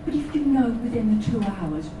 but if you know within the 2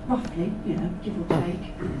 hours, roughly, give or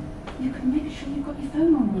take, you can make sure you've got your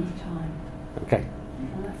phone on all the time. Okay.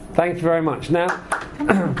 Thank you very much. Now, I'm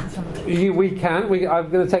going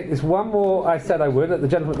to take this one more, I said I would, at the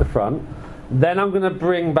gentleman at the front. Then I'm going to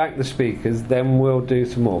bring back the speakers, then we'll do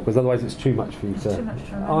some more, because otherwise it's too much for you to... Too much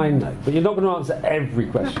to remember. I know, but you're not going to answer every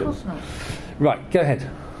question. No, of course not. Right, go ahead.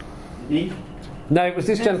 Me? No, it was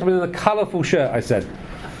this gentleman in a colourful shirt, I said.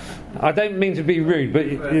 I don't mean to be rude, but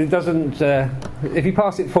it doesn't... if you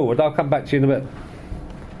pass it forward, I'll come back to you in a bit.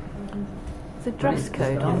 The dress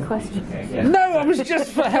code on question. No, I was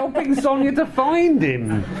just for helping Sonia to find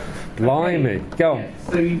him. Blimey. Go on.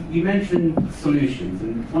 So you mentioned solutions,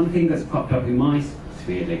 and one thing that's popped up in my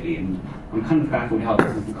sphere lately, and I'm kind of baffled how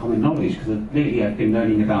this is common knowledge, because lately I've been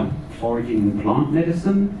learning about foraging and plant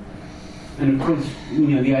medicine. And of course,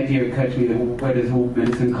 the idea occurred to me that, well, where does all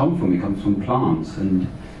medicine come from? It comes from plants. And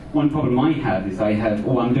one problem I have is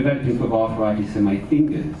I'm developing sort of arthritis in my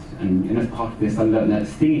fingers, and as part of this I learned that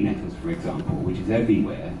stinging nettles, for example, which is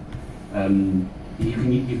everywhere, you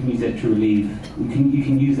can use that to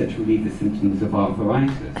relieve the symptoms of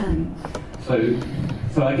arthritis. And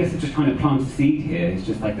So I guess it's just trying to plant a seed here. It's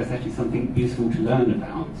just like that's actually something useful to learn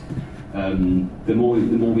about. The more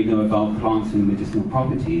we know about plants and medicinal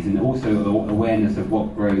properties, and also awareness of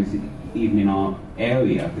what grows even in our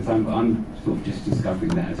area, because I'm sort of just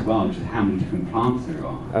discovering that as well, just how many different plants there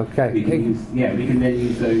are. Okay. We can then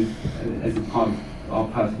use those as a part of our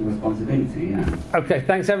personal responsibility. Yeah. Okay,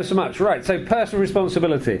 thanks ever so much. Right, so personal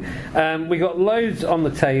responsibility. We got loads on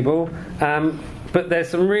the table, but there's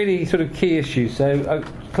some really sort of key issues. So,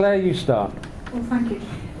 Claire, you start. Well, thank you.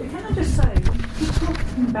 But can I just say, we're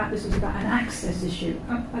talking about this as about an access issue.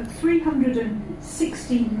 At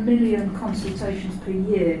 360 million consultations per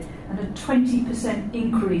year and a 20%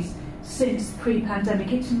 increase since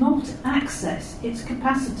pre-pandemic. It's not access, it's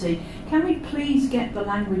capacity. Can we please get the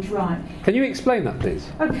language right? Can you explain that, please?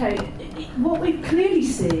 Okay, what we're clearly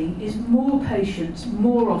seeing is more patients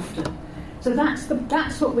more often. So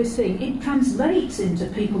that's what we're seeing. It translates into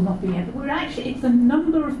people not being able. It's the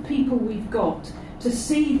number of people we've got to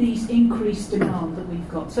see these increased demand that we've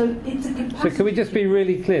got. So it's a capacity. So can we just be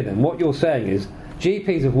really clear then? What you're saying is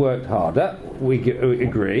GPs have worked harder. We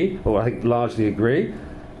agree, or I think largely agree.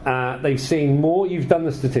 They've seen more. You've done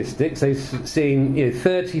the statistics. They've seen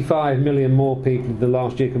 35 million more people the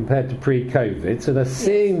last year compared to pre-COVID. So they're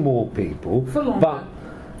seeing more people,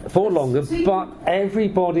 for longer. But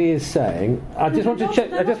everybody is saying. I just want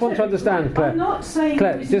to understand, Claire. I'm not saying.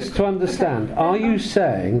 Claire, just to understand, are you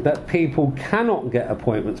saying that people cannot get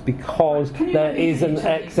appointments because there is an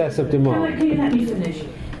excess of demand? Can you let me finish?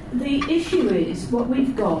 The issue is, what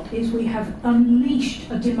we've got is we have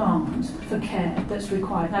unleashed a demand for care that's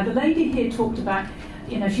required. Now, the lady here talked about,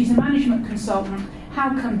 she's a management consultant. How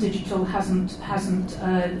come digital hasn't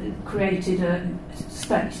created a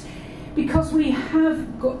space? Because we have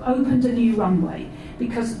opened a new runway.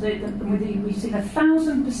 Because we've seen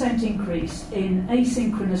 1,000% increase in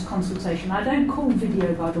asynchronous consultation. I don't call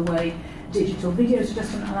video, by the way, digital. Video is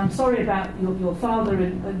just, and I'm sorry about your father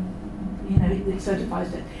and it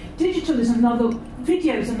certifies it.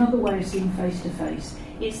 Video is another way of seeing face-to-face.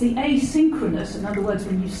 It's the asynchronous, in other words,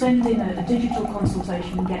 when you send in a digital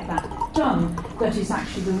consultation and get that done, that is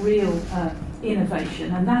actually the real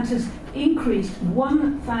innovation. And that has increased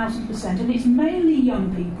 1,000%. And it's mainly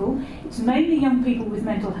young people. It's mainly young people with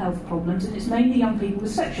mental health problems, and it's mainly young people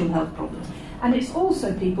with sexual health problems. And it's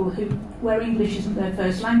also people where English isn't their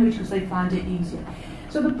first language because they find it easier.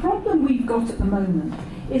 So the problem we've got at the moment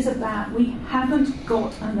is about we haven't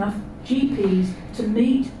got enough GPs to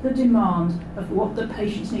meet the demand of what the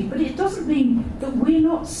patients need. But it doesn't mean that we're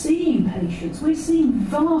not seeing patients. We're seeing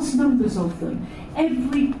vast numbers of them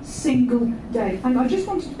every single day. And I just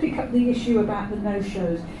wanted to pick up the issue about the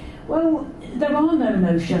no-shows. Well, there are no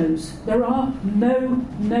no-shows. There are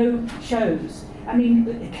no shows. I mean,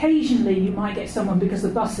 occasionally you might get someone because the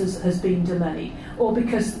bus has been delayed or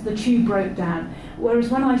because the tube broke down. Whereas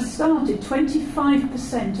when I started,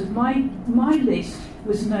 25% of my list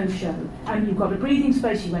was no-show. And you've got a breathing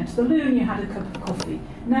space, you went to the loo and you had a cup of coffee.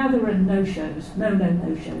 Now there are no-shows.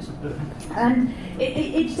 No-shows. And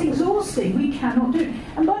it's exhausting. We cannot do it.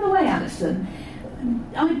 And by the way, Alison,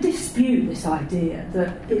 I dispute this idea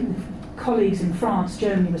that colleagues in France,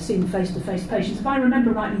 Germany were seeing face-to-face patients. If I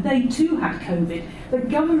remember rightly, they too had COVID. The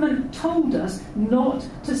government told us not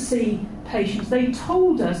to see patients. They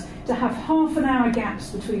told us to have half an hour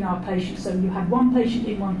gaps between our patients, so you had one patient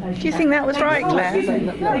in, one patient out. Do you think that was right, Claire?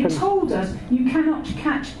 They told us you cannot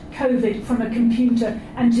catch COVID from a computer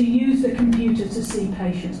and to use the computer to see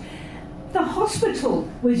patients. The hospital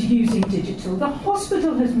was using digital. The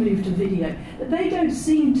hospital has moved to video. But they don't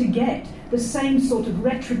seem to get the same sort of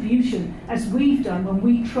retribution as we've done when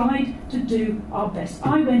we tried to do our best.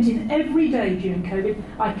 I went in every day during COVID.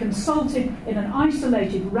 I consulted in an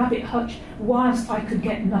isolated rabbit hutch whilst I could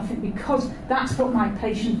get nothing because that's what my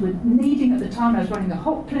patients were needing at the time. I was running a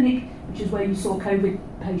hot clinic, which is where you saw COVID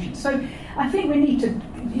patients. So I think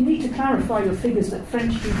you need to clarify your figures that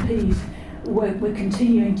French GPs we're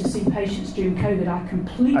continuing to see patients during COVID. I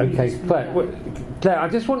completely disagree. Claire, I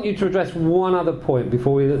just want you to address one other point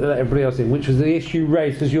before we let everybody else in, which was the issue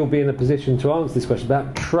raised, because you'll be in a position to answer this question,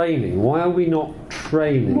 about training. Why are we not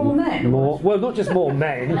training more men? Well, not just more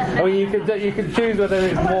men. I mean, you can choose whether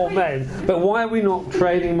it's more men, but why are we not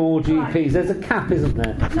training more GPs? Right. There's a cap, isn't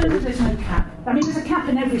there? No, there's no cap. I mean, there's a cap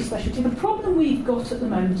in every specialty. The problem we've got at the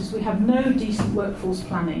moment is we have no decent workforce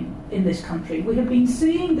planning in this country. We have been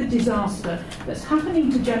seeing the disaster that's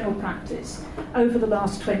happening to general practice over the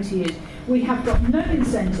last 20 years. We have got no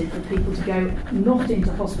incentive for people to go not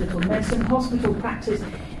into hospital medicine. Hospital practice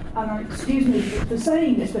excuse me for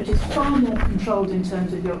saying this, but it's far more controlled in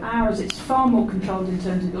terms of your hours. It's far more controlled in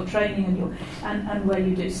terms of your training and where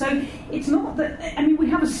you do. So it's not that. I mean, we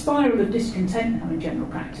have a spiral of discontent now in general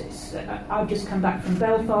practice. I've just come back from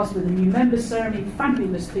Belfast with a new members ceremony,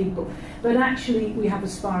 fabulous people, but actually we have a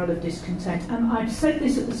spiral of discontent. And I've said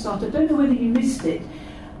this at the start. I don't know whether you missed it.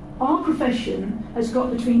 Our profession has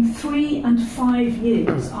got between 3 and 5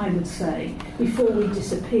 years, I would say, before we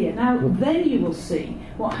disappear. Now, then you will see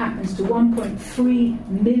what happens to 1.3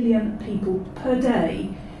 million people per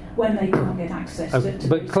day when they can't get access to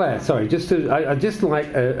But Claire, sorry, I'd just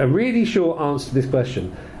like a really short answer to this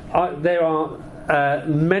question. There are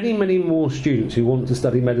many, many more students who want to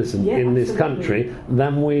study medicine in this country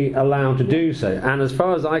than we allow to do so. And as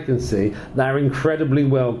far as I can see, they're incredibly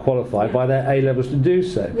well qualified by their A-levels to do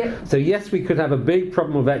so. So yes, we could have a big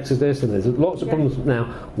problem of exodus, and there's lots of problems now.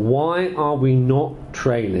 Why are we not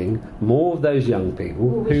training more of those young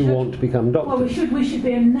people who want to become doctors? Well, we should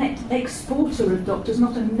be a net exporter of doctors,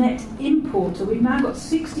 not a net importer. We've now got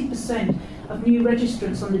 60% of new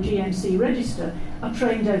registrants on the GMC register are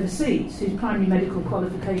trained overseas, whose primary medical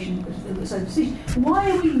qualification is overseas.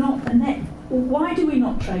 Why are we not a net? Why do we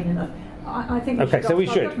not train enough? I think we should. So we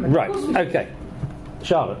should. Right. Okay.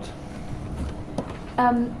 Charlotte.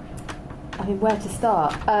 I mean, where to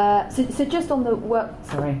start? So just on the work.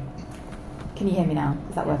 Sorry. Can you hear me now?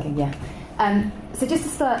 Is that working? Yeah. So just to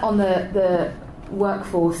start on the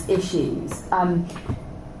workforce issues.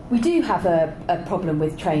 We do have a problem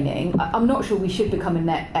with training. I'm not sure we should become a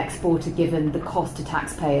net exporter given the cost to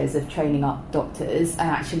taxpayers of training up doctors. And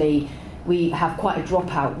actually, we have quite a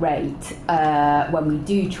dropout rate when we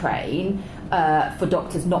do train for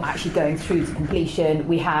doctors not actually going through to completion.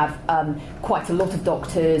 We have quite a lot of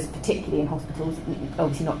doctors, particularly in hospitals,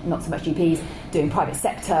 obviously not so much GPs, doing private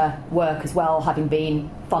sector work as well, having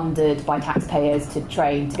been funded by taxpayers to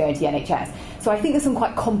train to go into the NHS. So I think there's some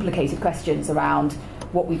quite complicated questions around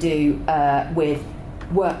what we do with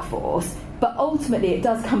workforce, but ultimately it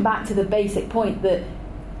does come back to the basic point that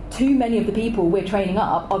too many of the people we're training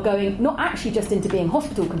up are going not actually just into being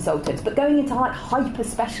hospital consultants, but going into like hyper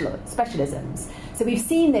specialisms. So we've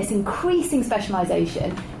seen this increasing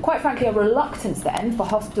specialisation, quite frankly a reluctance then for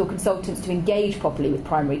hospital consultants to engage properly with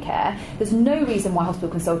primary care. There's no reason why hospital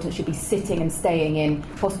consultants should be sitting and staying in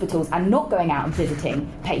hospitals and not going out and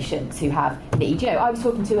visiting patients who have needs. You know, I was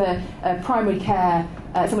talking to a primary care,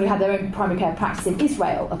 someone who had their own primary care practice in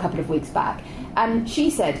Israel a couple of weeks back, and she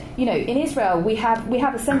said, you know, in Israel we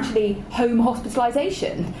have essentially home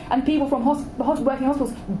hospitalisation, and people from working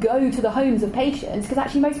hospitals go to the homes of patients because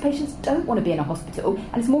actually most patients don't want to be in a hospital,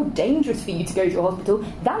 and it's more dangerous for you to go to a hospital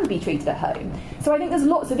than be treated at home. So I think there's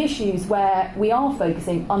lots of issues where we are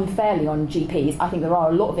focusing unfairly on GPs. I think there are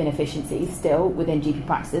a lot of inefficiencies still within GP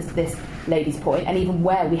practices, to this lady's point, and even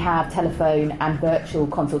where we have telephone and virtual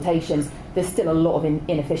consultations, there's still a lot of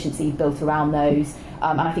inefficiency built around those,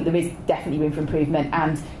 and I think there is definitely room for improvement.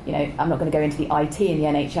 And you know, I'm not going to go into the IT in the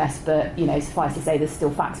NHS, but you know, suffice to say, there's still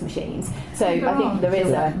fax machines. So I think there is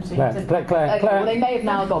Claire. Well, they may have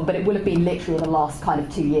now gone, but it will have been literally in the last kind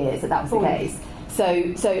of 2 years that was the case. So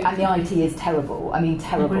and the IT is terrible. I mean,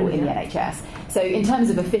 terrible in the NHS. So in terms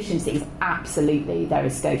of efficiencies, absolutely there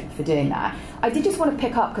is scope for doing that. I did just want to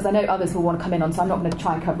pick up, because I know others will want to come in on, so I'm not going to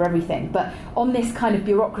try and cover everything, but on this kind of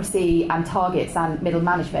bureaucracy and targets and middle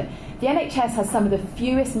management, the NHS has some of the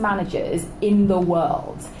fewest managers in the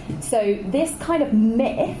world. So this kind of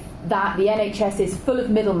myth that the NHS is full of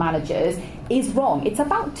middle managers is wrong. It's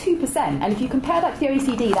about 2%, and if you compare that to the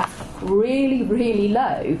OECD, that's really, really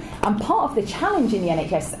low. And part of the challenge in the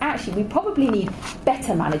NHS is actually we probably need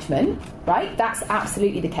better management, right? That's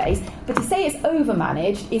absolutely the case. But to say it's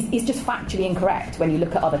overmanaged is just factually incorrect when you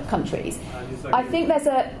look at other countries. I think there's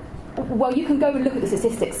well, you can go and look at the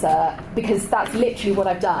statistics, sir, because that's literally what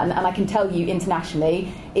I've done, and I can tell you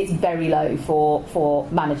internationally it's very low for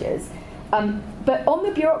managers. But on the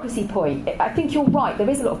bureaucracy point, I think you're right, there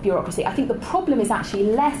is a lot of bureaucracy. I think the problem is actually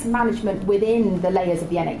less management within the layers of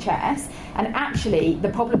the NHS, and actually the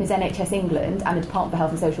problem is NHS England and the Department for Health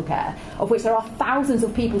and Social Care, of which there are thousands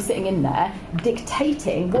of people sitting in there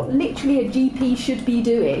dictating what literally a GP should be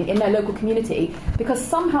doing in their local community, because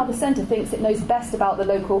somehow the centre thinks it knows best about the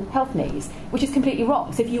local health needs, which is completely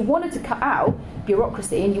wrong. So if you wanted to cut out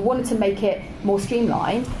bureaucracy and you wanted to make it more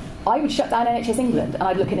streamlined, I would shut down NHS England and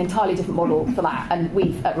I'd look at an entirely different model for that, and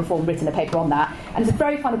we've at Reform written a paper on that, and it's a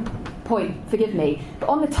very kind of point, forgive me. But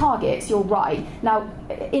on the targets, you're right. Now,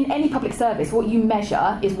 in any public service, what you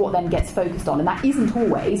measure is what then gets focused on, and that isn't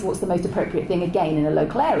always what's the most appropriate thing, again, in a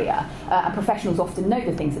local area. And professionals often know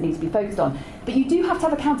the things that need to be focused on. But you do have to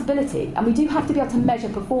have accountability, and we do have to be able to measure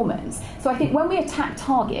performance. So I think when we attack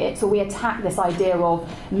targets, or we attack this idea of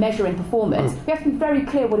measuring performance, we have to be very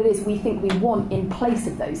clear what it is we think we want in place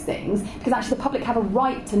of those things, because actually the public have a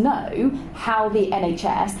right to know how the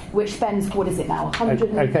NHS, which spends, what is it now,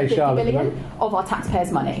 150 billion of our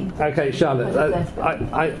taxpayers' money. Okay, Charlotte,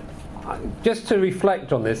 I just to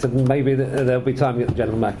reflect on this, and maybe there'll be time to get the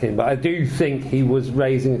gentleman back in, but I do think he was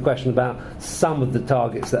raising a question about some of the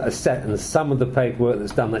targets that are set and some of the paperwork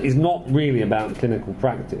that's done that is not really about clinical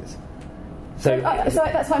practice. So that's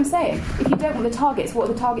what I'm saying. If you don't want the targets, what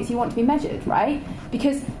are the targets you want to be measured, right?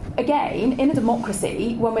 Because, again, in a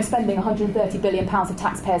democracy, when we're spending £130 billion of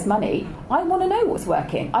taxpayers' money, I want to know what's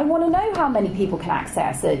working. I want to know how many people can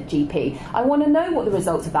access a GP. I want to know what the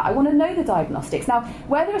results of that. I want to know the diagnostics. Now,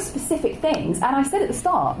 where there are specific things, and I said at the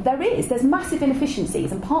start, there's massive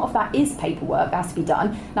inefficiencies, and part of that is paperwork that has to be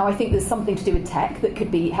done. Now, I think there's something to do with tech that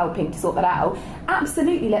could be helping to sort that out.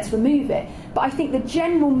 Absolutely, let's remove it. But I think the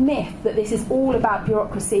general myth that this is all about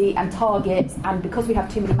bureaucracy and targets, and because we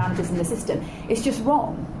have too many managers in the system, is just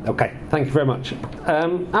wrong. Okay, thank you very much.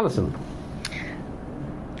 Alison?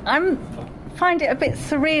 I find it a bit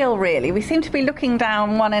surreal, really. We seem to be looking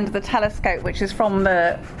down one end of the telescope, which is from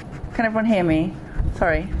the... Can everyone hear me?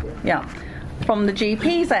 Sorry. Yeah. From the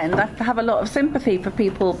GP's end, I have a lot of sympathy for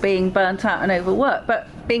people being burnt out and overworked, but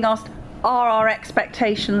being asked, are our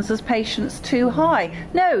expectations as patients too high?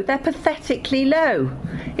 No, they're pathetically low.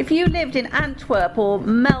 If you lived in Antwerp or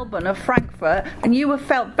Melbourne or Frankfurt and you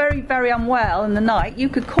felt very, very unwell in the night, you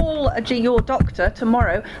could call your doctor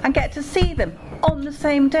tomorrow and get to see them on the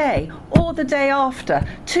same day or the day after.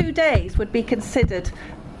 2 days would be considered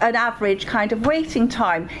an average kind of waiting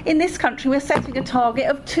time. In this country, we're setting a target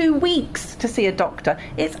of 2 weeks to see a doctor.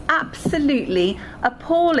 It's absolutely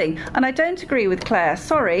appalling. And I don't agree with Claire.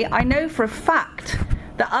 Sorry, I know for a fact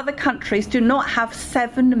that other countries do not have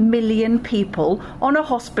 7 million people on a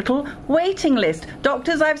hospital waiting list.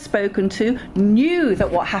 Doctors I've spoken to knew that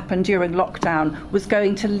what happened during lockdown was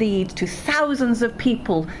going to lead to thousands of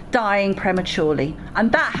people dying prematurely.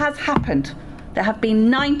 And that has happened. There have been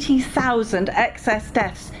 90,000 excess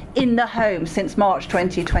deaths in the home since March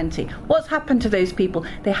 2020. What's happened to those people?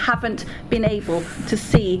 They haven't been able to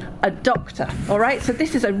see a doctor, all right? So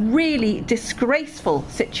this is a really disgraceful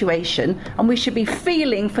situation, and we should be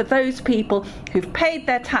feeling for those people who've paid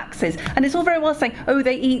their taxes. And it's all very well saying, oh,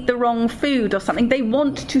 they eat the wrong food or something. They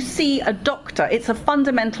want to see a doctor. It's a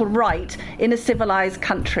fundamental right in a civilised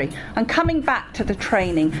country. And coming back to the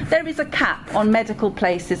training, there is a cap on medical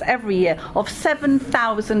places every year of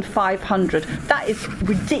 7,500. That is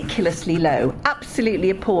ridiculously low, absolutely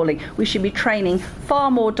appalling. We should be training far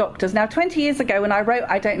more doctors. Now, 20 years ago when I wrote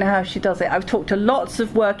I Don't Know How She Does It, I've talked to lots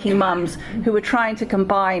of working mums who were trying to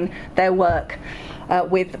combine their work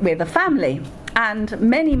with a family. And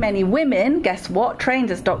many, many women, guess what, trained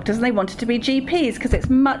as doctors, and they wanted to be GPs because it's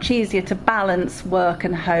much easier to balance work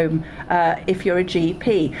and home if you're a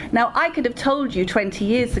GP. Now, I could have told you 20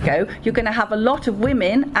 years ago you're going to have a lot of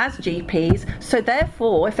women as GPs, so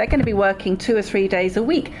therefore, if they're going to be working 2 or 3 days a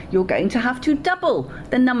week, you're going to have to double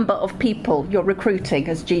the number of people you're recruiting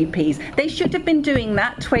as GPs. They should have been doing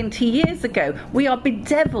that 20 years ago. We are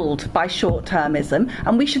bedevilled by short-termism,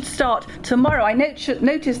 and we should start tomorrow. I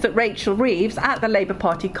noticed that Rachel Reeves, at the Labour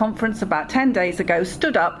Party conference about 10 days ago,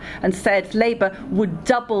 stood up and said Labour would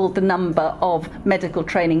double the number of medical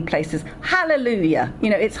training places. Hallelujah.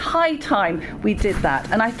 You know, it's high time we did that.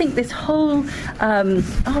 And I think this whole, are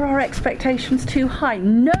our expectations too high?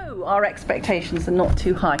 No, our expectations are not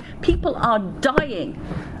too high. People are dying.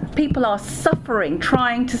 People are suffering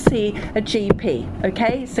trying to see a GP,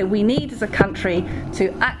 okay? So we need as a country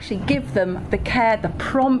to actually give them the care, the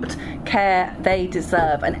prompt care they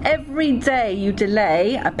deserve. And every day you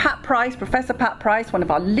delay, Professor Pat Price, one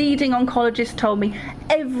of our leading oncologists, told me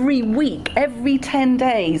every week, every 10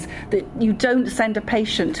 days that you don't send a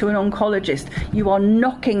patient to an oncologist, you are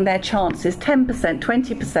knocking their chances 10%,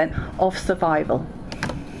 20% of survival.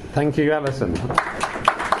 Thank you, Alison.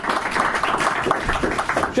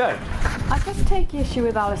 Jo. I just take issue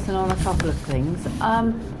with Alison on a couple of things.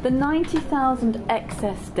 The 90,000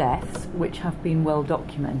 excess deaths, which have been well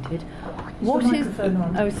documented. What is?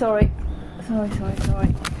 Oh, sorry.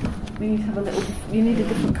 We need to have a little. You need a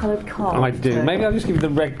different coloured card. I do. Maybe I'll just give you the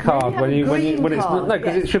red card when it's not. No,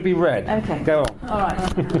 because it should be red. Okay. Go on. All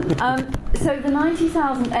right. So the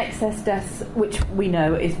 90,000 excess deaths, which we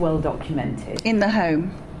know is well documented in the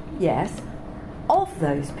home. Yes. of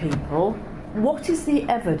those people, what is the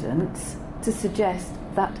evidence to suggest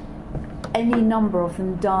that any number of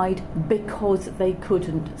them died because they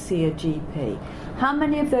couldn't see a GP? How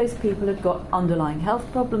many of those people had got underlying health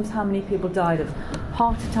problems? How many people died of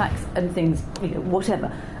heart attacks and things,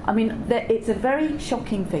 whatever? I mean, it's a very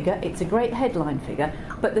shocking figure. It's a great headline figure.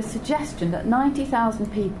 But the suggestion that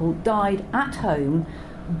 90,000 people died at home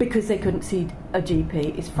because they couldn't see a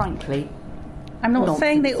GP is frankly I'm not nonsense.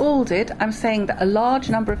 saying they all did. I'm saying that a large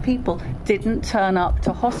number of people didn't turn up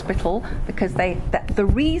to hospital because the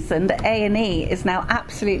reason that A&E is now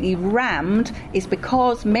absolutely rammed is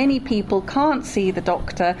because many people can't see the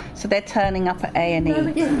doctor, so they're turning up at A&E. No,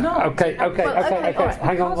 it's not. Okay.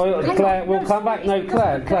 Hang on, Claire. We'll come back. No,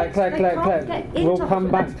 Claire. We'll come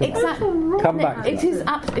back. Exactly. Come back. It is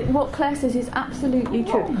what Claire says is absolutely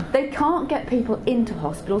true. They can't get people into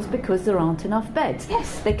hospitals because there aren't enough beds.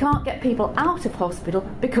 Yes. They can't get people out of hospital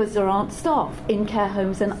because there aren't staff in care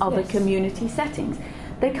homes and other community settings.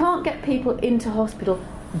 They can't get people into hospital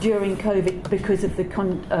during COVID because of the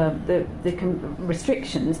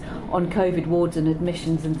restrictions on COVID wards and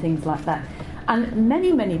admissions and things like that. And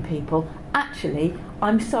many people, actually,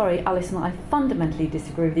 I'm sorry, Alison, I fundamentally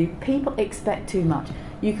disagree with you. People expect too much.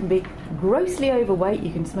 You can be grossly overweight,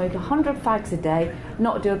 you can smoke 100 fags a day,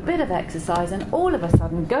 not do a bit of exercise, and all of a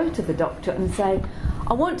sudden go to the doctor and say,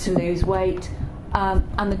 I want to lose weight.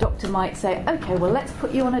 And the doctor might say, OK, well, let's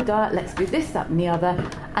put you on a diet, let's do this, that and the other,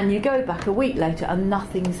 and you go back a week later and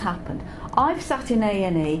nothing's happened. I've sat in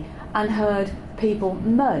A&E and heard people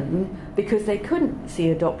moan because they couldn't see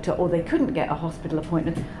a doctor or they couldn't get a hospital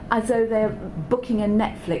appointment, as though they're booking a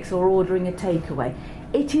Netflix or ordering a takeaway.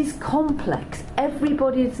 It is complex.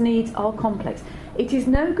 Everybody's needs are complex. It is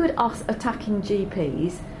no good us attacking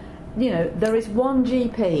GPs. There is one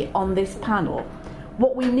GP on this panel.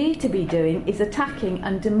 What we need to be doing is attacking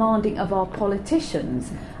and demanding of our politicians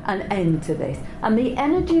an end to this. And the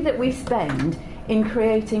energy that we spend in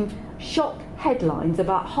creating shock headlines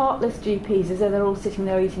about heartless GPs as though they're all sitting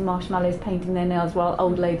there eating marshmallows, painting their nails while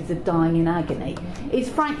old ladies are dying in agony is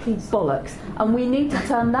frankly bollocks. And we need to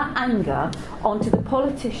turn that anger onto the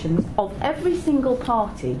politicians of every single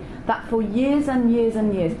party that for years and years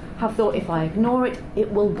and years have thought if I ignore it,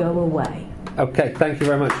 it will go away. Okay, thank you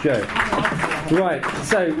very much, Jo. Right,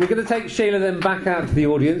 so we're going to take Sheila then back out to the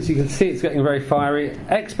audience. You can see it's getting very fiery.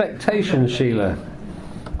 Expectations, Sheila.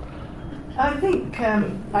 I think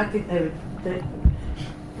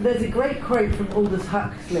there's a great quote from Aldous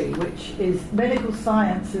Huxley, which is, medical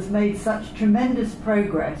science has made such tremendous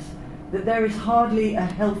progress that there is hardly a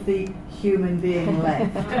healthy human being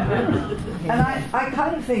left. And I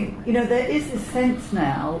kind of think, there is a sense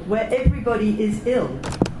now where everybody is ill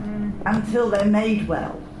until they're made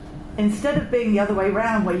well. Instead of being the other way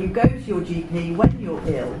round, where you go to your GP when you're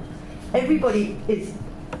ill, everybody is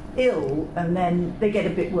ill and then they get a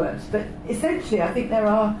bit worse. But essentially, I think there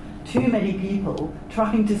are too many people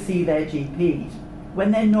trying to see their GPs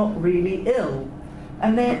when they're not really ill.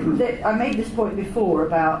 And I made this point before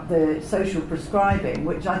about the social prescribing,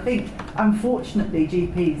 which I think, unfortunately,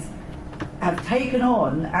 GPs have taken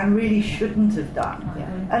on and really shouldn't have done.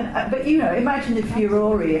 But imagine the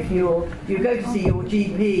furore if you go to see your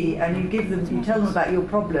GP and you tell them about your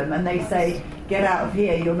problem and they say, get out of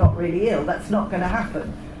here, you're not really ill. That's not going to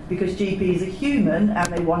happen because GPs are human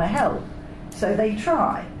and they want to help, so they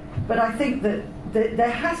try. But I think that there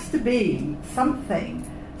has to be something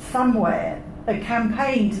somewhere, a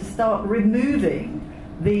campaign to start removing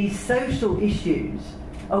these social issues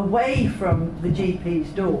away from the GP's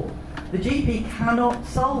door. The GP cannot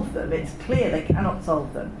solve them. It's clear they cannot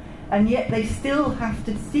solve them. And yet they still have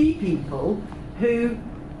to see people who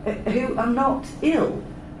are not ill.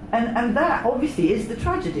 And that obviously is the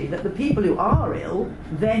tragedy, that the people who are ill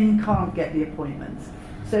then can't get the appointments.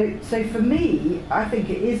 So for me, I think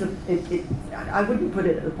it is I wouldn't put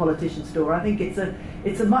it at the politician's door. I think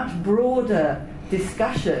it's a much broader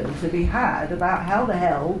discussion to be had about how the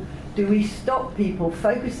hell do we stop people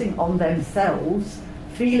focusing on themselves,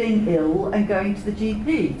 feeling ill and going to the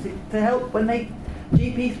GP to help when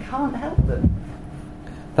GPs can't help them.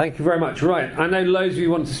 Thank you very much. Right, I know loads of you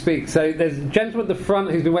want to speak. So there's a gentleman at the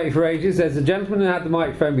front who's been waiting for ages. There's a gentleman who had the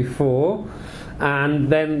microphone before, and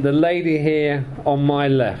then the lady here on my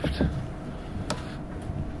left.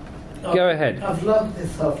 Go ahead. I've loved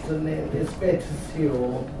this afternoon. It's great to see you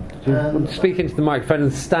all. Speak into the microphone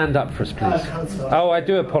and stand up for us, please. I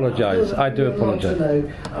do apologise. I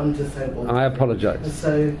apologise. I'm disabled. I apologise.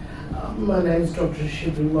 So, my name's Dr.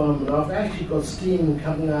 Sheila Lewis. I've actually got steam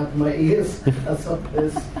coming out of my ears as of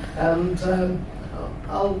this, and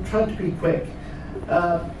I'll try to be quick.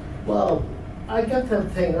 Well, I get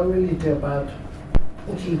that thing, I really do, about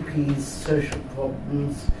GP's social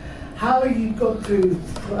problems. How you got through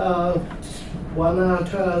 1 hour,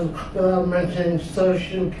 2 hours without mentioning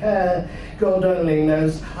social care, God only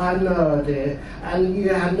knows. I had no idea. And you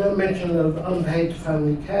had no mention of unpaid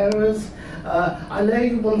family carers. I know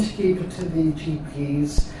you want to keep it to the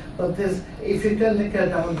GPs, but if you're going to go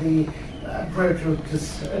down the approach of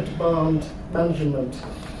demand management,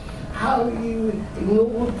 how you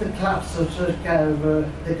ignore the collapse of social care over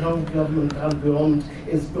the current government and beyond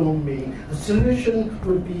is beyond me. The solution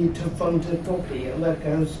would be to fund it properly, and that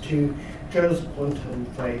goes to Jo's point, I'm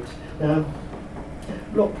afraid. Now,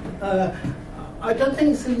 look, I don't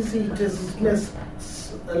think it's easy to dismiss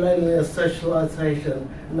loneliness, socialisation,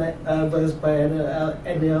 those by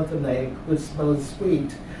any other name, which smells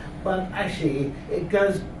sweet, but actually it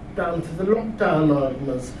goes down to the lockdown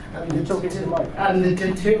arguments and the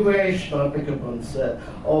deterioration, I beg your pardon, sir,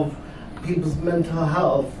 of people's mental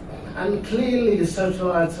health. And clearly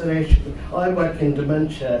social isolation, I work in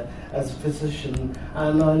dementia as a physician,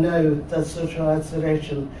 and I know that social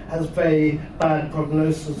isolation has very bad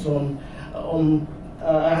prognosis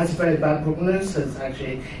has very bad prognosis,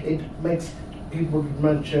 actually. It makes people with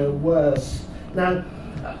dementia worse. Now,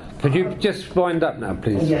 could you just wind up now,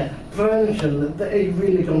 please? Yeah, prevention, they've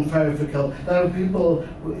really gone very difficult. There are people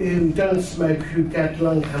who don't smoke who get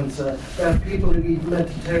lung cancer. There are people who eat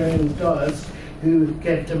Mediterranean diets who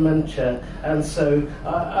get dementia. And so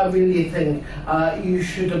I really think you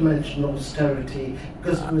should have mentioned austerity,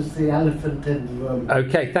 because it was the elephant in the room.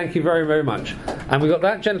 Okay, thank you very, very much. And we've got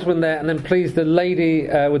that gentleman there, and then please the lady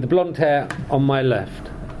with the blonde hair on my left.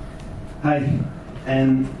 Hi.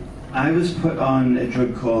 I was put on a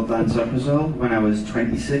drug called lansoprazole when I was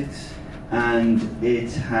 26, and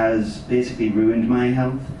it has basically ruined my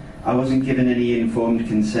health. I wasn't given any informed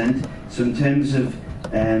consent, so in terms of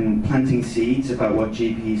planting seeds about what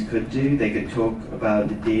GPs could do, they could talk about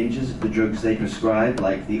the dangers of the drugs they prescribe,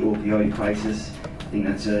 like the opioid crisis. I think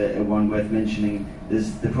that's a one worth mentioning.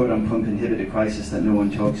 There's the proton pump inhibitor crisis that no one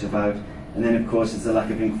talks about, and then of course there's the lack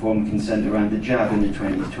of informed consent around the jab in the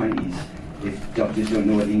 2020s. If doctors don't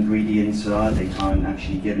know what the ingredients are, they can't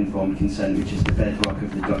actually give informed consent, which is the bedrock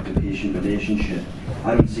of the doctor-patient relationship.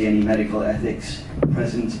 I don't see any medical ethics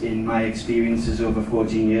present in my experiences over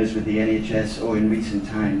 14 years with the NHS or in recent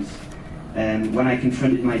times. When I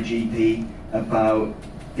confronted my GP about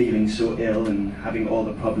feeling so ill and having all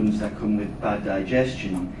the problems that come with bad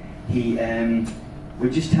digestion, he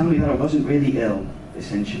would just tell me that I wasn't really ill,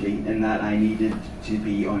 essentially, and that I needed to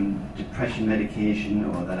be on depression medication,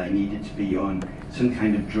 or that I needed to be on some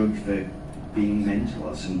kind of drug for being mental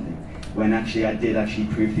or something, when actually I did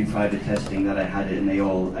prove through private testing that I had it, and they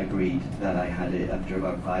all agreed that I had it after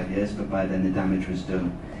about 5 years, but by then the damage was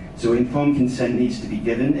done. So informed consent needs to be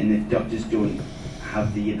given, and if doctors don't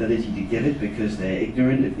have the ability to give it because they're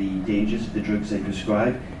ignorant of the dangers of the drugs they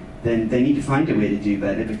prescribe, then they need to find a way to do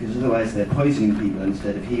better, because otherwise they're poisoning people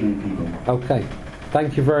instead of healing people. Okay.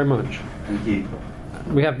 Thank you very much. Thank you.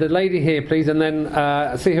 We have the lady here, please, and then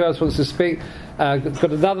see who else wants to speak. Got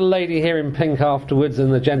another lady here in pink afterwards,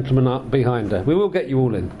 and the gentleman up behind her. We will get you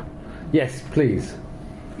all in. Yes, please.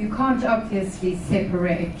 You can't obviously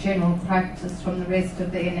separate general practice from the rest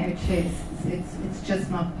of the NHS. It's just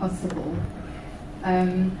not possible.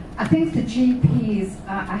 I think the GPs,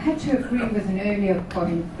 I had to agree with an earlier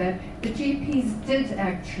point that the GPs did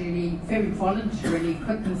actually very voluntarily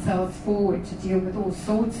put themselves forward to deal with all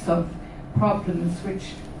sorts of problems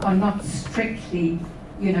which are not strictly,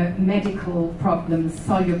 medical problems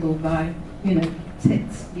soluble by,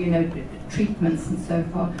 treatments and so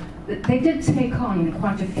forth. They did take on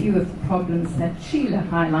quite a few of the problems that Sheila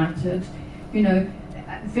highlighted,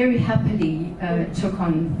 very happily took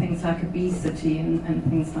on things like obesity and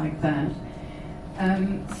things like that.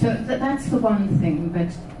 So that's the one thing, but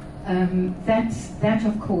that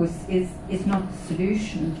of course is not the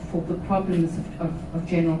solution for the problems of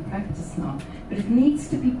general practice now. But it needs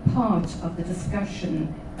to be part of the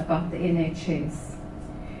discussion about the NHS.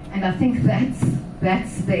 And I think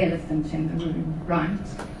that's the elephant in the room, right?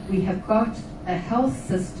 We have got a health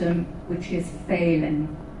system which is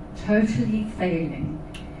failing, totally failing.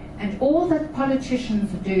 And all that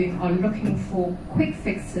politicians are doing are looking for quick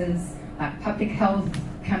fixes, like public health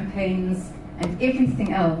campaigns and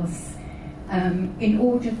everything else, in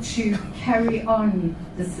order to carry on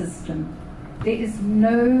the system. There is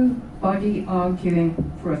nobody arguing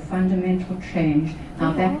for a fundamental change.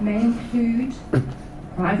 Now that may include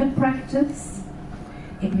private practice,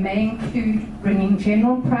 it may include bringing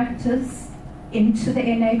general practice into the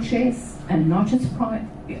NHS and not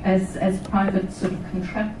as private sort of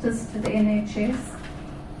contractors to the NHS.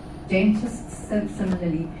 Dentists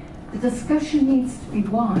similarly. The discussion needs to be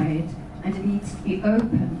wide and it needs to be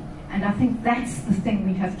open. And I think that's the thing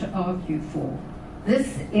we have to argue for. This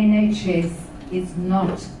NHS is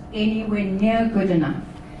not anywhere near good enough.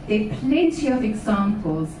 There are plenty of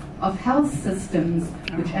examples of health systems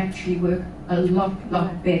which actually work a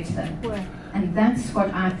lot better. And that's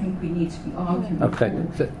what I think we need to be arguing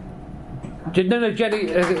for. No, Jenny,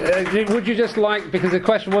 would you just like, because the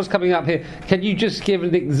question was coming up here, can you just give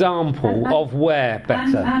an example of where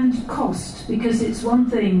better? And cost, because it's one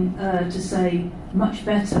thing to say much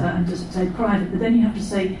better and to say private, but then you have to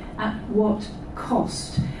say at what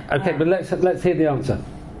cost. Okay, but let's hear the answer.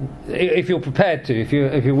 If you're prepared to, if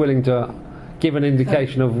you're willing to give an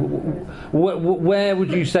indication of where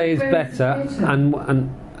would you say is better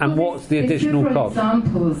and what's the additional cost? There are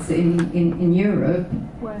examples in Europe,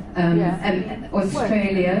 and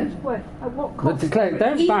Australia,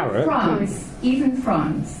 even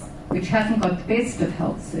France, which hasn't got the best of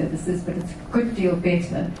health services, but it's a good deal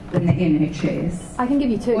better than the NHS. I can give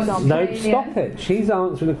you two examples. No, stop it. She's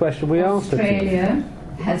answering the question we asked her. Australia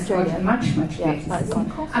has got a much better.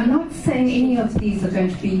 I'm not saying any of these are going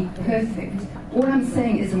to be perfect. All I'm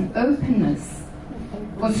saying is an openness.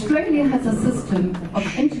 Australia has a system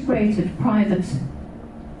of integrated private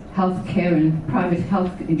healthcare and private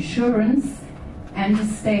health insurance and a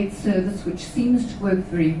state service which seems to work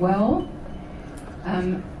very well.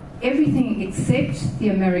 Everything except the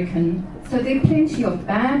American. So there are plenty of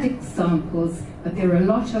bad examples, but there are a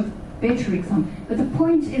lot of better examples. But the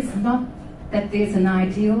point is not that there's an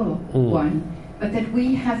ideal one, but that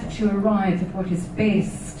we have to arrive at what is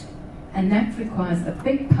best. And that requires a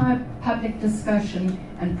big public discussion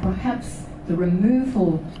and perhaps the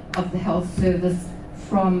removal of the health service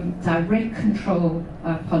from direct control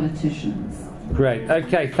by politicians. Great.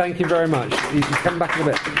 Okay, thank you very much. You can come back in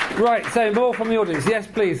a bit. Right, so more from the audience. Yes,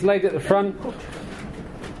 please, lady at the front.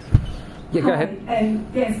 Yeah, go ahead.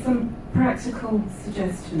 Yes, some practical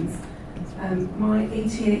suggestions. My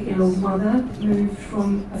 88-year-old mother moved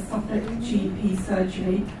from a Suffolk GP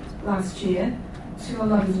surgery last year to a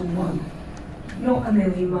London one. Not a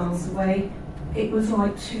million miles away. It was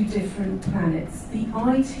like two different planets. The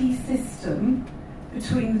IT system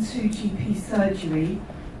between the two GP surgery,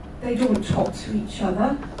 they don't talk to each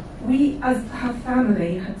other. We, as her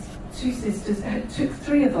family, had two sisters, it took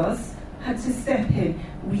three of us, had to step in.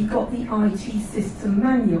 We got the IT system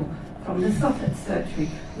manual from the Suffolk surgery.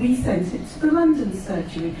 We sent it to the London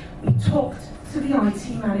surgery. We talked to the IT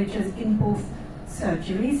managers in both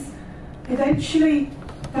surgeries. Eventually,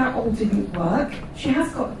 that all didn't work. She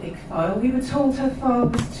has got a big file. We were told her file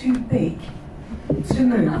was too big to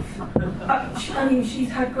move. She's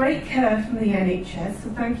had great care from the NHS, so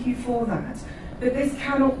thank you for that. But this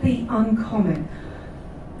cannot be uncommon.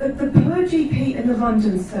 The poor GP in the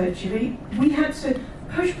London surgery, we had to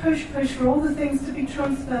push for all the things to be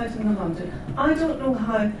transferred in the London. I don't know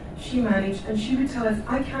how she managed, and she would tell us,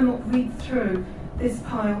 I cannot read through this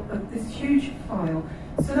pile of this huge file.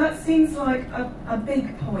 So that seems like a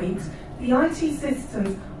big point. The IT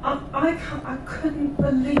systems, I couldn't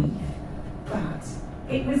believe that.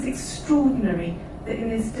 It was extraordinary that in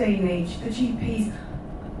this day and age, the GPs,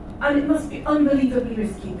 and it must be unbelievably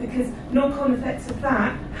risky because knock-on effects of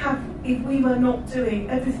that have, if we were not doing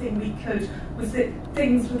everything we could, was that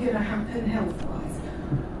things were going to happen health-wise.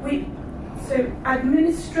 So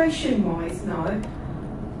administration-wise now,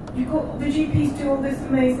 you've got the GPs do all this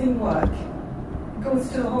amazing work, goes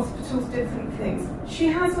to the hospitals, different things. She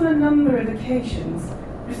has on a number of occasions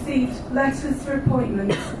received letters for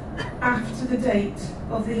appointments after the date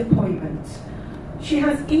of the appointment. She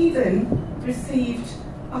has even received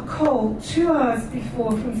a call 2 hours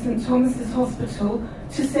before from St Thomas's Hospital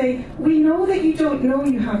to say, we know that you don't know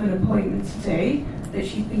you have an appointment today, that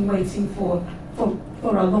she's been waiting for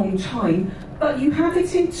a long time, but you have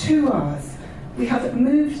it in 2 hours. We have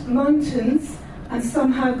moved mountains and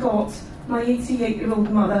somehow got my 88-year-old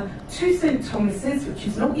mother to St Thomas's, which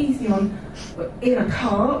is not easy in a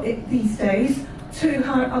car these days, to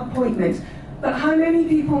her appointment. But how many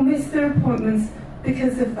people miss their appointments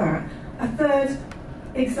because of that? A third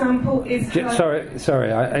example is...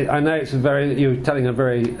 Sorry, I know you're telling a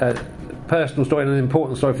very personal story and an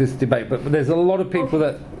important story for this debate, but there's a lot of people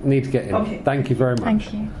that need to get in. Okay. Thank you very much.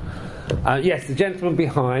 Thank you. Yes, the gentleman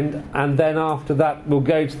behind, and then after that we'll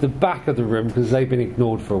go to the back of the room because they've been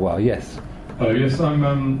ignored for a while. Yes. Yes,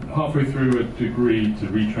 I'm halfway through a degree to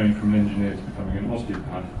retrain from an engineer to becoming an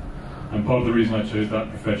osteopath. And part of the reason I chose that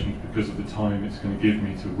profession is because of the time it's going to give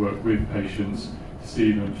me to work with patients, to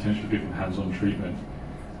see them and potentially give them hands-on treatment.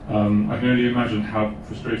 I can only imagine how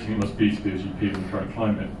frustrating it must be to be a GP in the current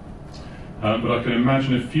climate. But I can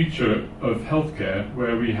imagine a future of healthcare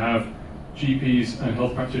where we have GPs and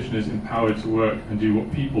health practitioners empowered to work and do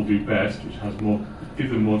what people do best, which has give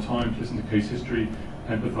them more time to listen to case history,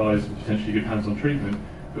 empathise, and potentially give hands-on treatment,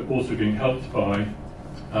 but also being helped by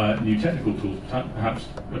new technical tools, perhaps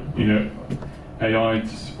AI to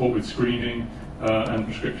support with screening and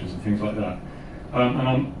prescriptions and things like that.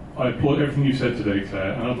 And I applaud everything you said today,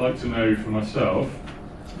 Claire, and I'd like to know for myself,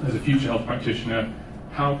 as a future health practitioner,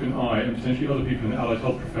 how can I and potentially other people in the allied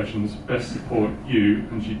health professions best support you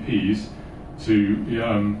and GPs to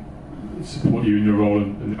support you in your role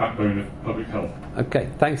in the backbone of public health? Okay,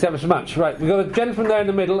 thanks ever so much. Right, we've got a gentleman there in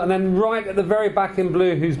the middle, and then right at the very back in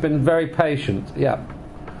blue who's been very patient. Yeah.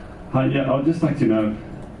 Hi, yeah, I'd just like to know,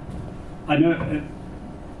 I know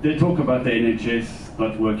they talk about the NHS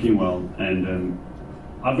not working well, and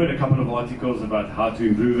I've read a couple of articles about how to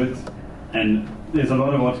improve it, and there's a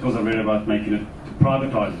lot of articles I've read about making it, to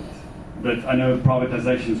privatise it. But I know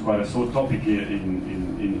privatisation is quite a sore topic here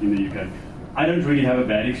in the UK. I don't really have a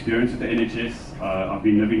bad experience with the NHS. I've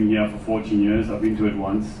been living here for 14 years. I've been to it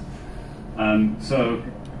once. So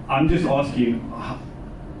I'm just asking,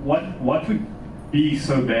 what would be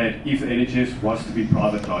so bad if the NHS was to be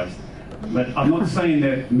privatised? But I'm not saying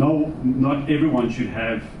that not everyone should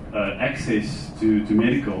have access to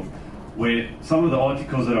medical. Where some of the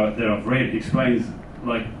articles that I've read explains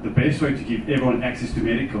like the best way to give everyone access to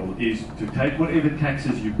medical is to take whatever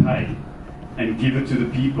taxes you pay and give it to the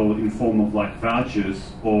people in form of like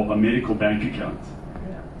vouchers or a medical bank account.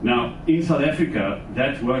 Now, in South Africa,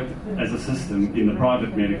 that worked as a system in the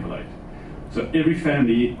private medical aid. So every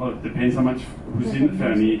family, depends how much who's in the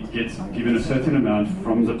family, gets given a certain amount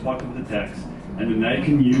from the pot of the tax, and then they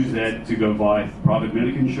can use that to go buy private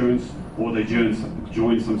medical insurance, or they join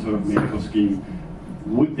some sort of medical scheme.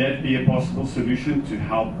 Would that be a possible solution to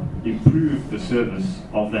help improve the service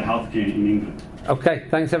of the healthcare in England? Okay,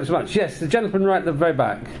 thanks ever so much. Yes, the gentleman right at the very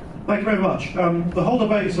back. Thank you very much. The whole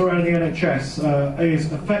debate around the NHS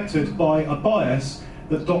is affected by a bias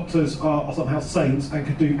that doctors are somehow saints and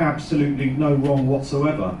can do absolutely no wrong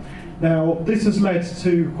whatsoever. Now, this has led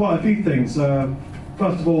to quite a few things.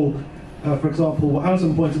 First of all, for example,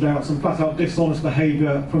 Alison pointed out some flat-out dishonest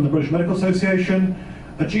behaviour from the British Medical Association,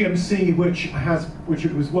 a GMC which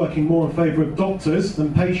was working more in favour of doctors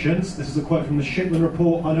than patients. This is a quote from the Shipman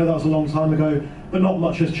report. I know that was a long time ago, but not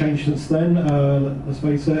much has changed since then, let's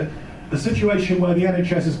face it. A situation where the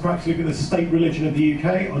NHS is practically the state religion of the UK,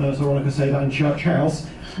 I know it's ironic to say that in Church House,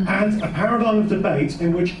 and a paradigm of debate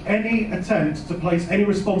in which any attempt to place any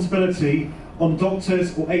responsibility on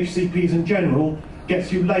doctors or HCPs in general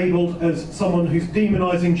gets you labelled as someone who's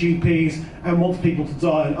demonising GPs and wants people to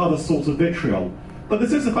die and other sorts of vitriol. But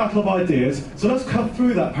this is a battle of ideas, so let's cut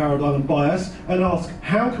through that paradigm and bias and ask,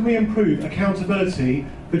 how can we improve accountability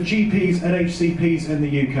for GPs and HCPs in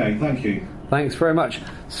the UK? Thank you. Thanks very much.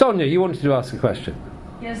 Sonia, you wanted to ask a question.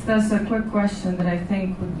 Yes, that's a quick question that I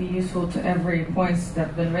think would be useful to every points that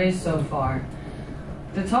have been raised so far.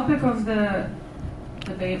 The topic of the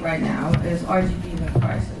debate right now is RGPs in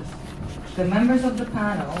crisis. The members of the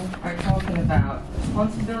panel are talking about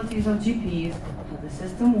responsibilities of GPs, how the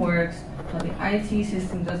system works, how the IT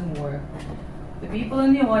system doesn't work. The people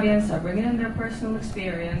in the audience are bringing in their personal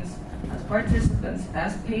experience as participants,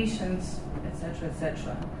 as patients, etc.,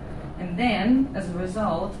 etc. And then, as a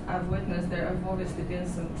result, I've witnessed there have obviously been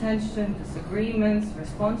some tension, disagreements,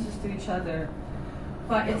 responses to each other.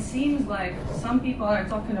 But it seems like some people are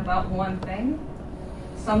talking about one thing,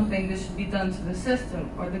 something that should be done to the system,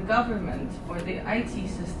 or the government, or the IT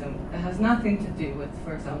system that has nothing to do with,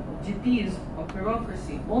 for example, GPs or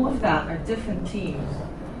bureaucracy. All of that are different teams.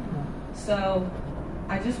 So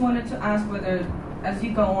I just wanted to ask whether, as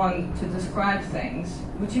you go on to describe things,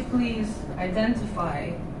 would you please identify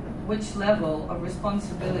which level of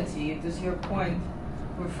responsibility does your point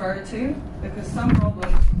refer to? Because some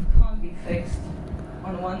problems can't be fixed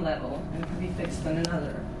on one level and can be fixed on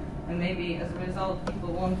another. And maybe as a result,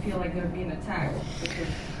 people won't feel like they're being attacked because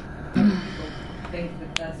other people think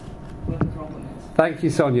that that's what the problem is. Thank you,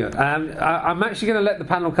 Sonia. I'm actually going to let the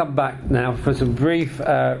panel come back now for some brief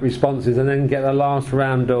responses and then get the last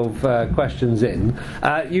round of questions in.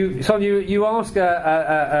 Sonia, you ask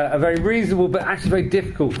a very reasonable but actually very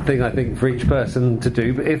difficult thing, I think, for each person to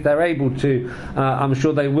do. But if they're able to, I'm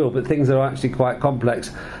sure they will. But things are actually quite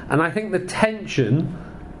complex. And I think the tension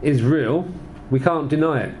is real. We can't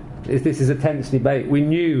deny it. This is a tense debate. We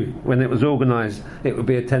knew when it was organised it would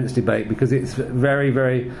be a tense debate because it's very,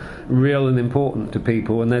 very real and important to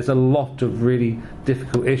people, and there's a lot of really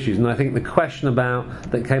difficult issues. And I think the question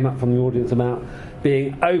that came up from the audience about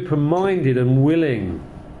being open-minded and willing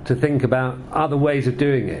to think about other ways of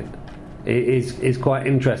doing it is quite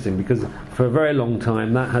interesting, because for a very long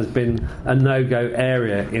time that has been a no-go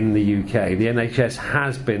area in the UK. The NHS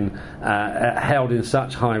has been held in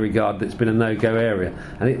such high regard that it's been a no-go area,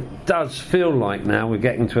 and it does feel like now we're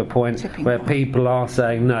getting to a point where people are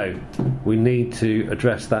saying no, we need to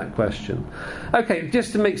address that question. Okay,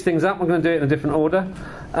 just to mix things up, we're going to do it in a different order.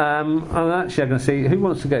 I'm going to see who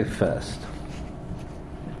wants to go first.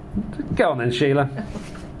 Go on then, Sheila.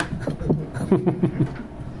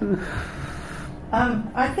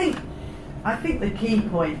 I think the key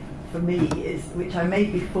point for me is, which I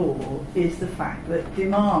made before, is the fact that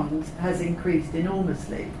demand has increased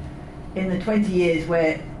enormously in the 20 years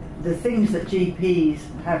where the things that GPs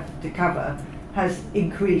have to cover has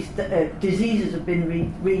increased. Diseases have been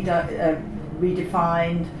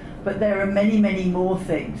redefined, but there are many, many more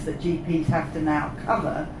things that GPs have to now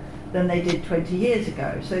cover than they did 20 years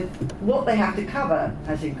ago. So what they have to cover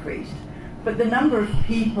has increased, but the number of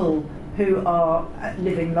people who are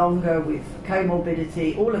living longer with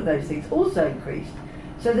comorbidity, all of those things also increased.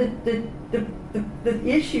 So the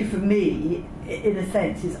issue for me, in a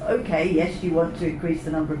sense, is okay, yes, you want to increase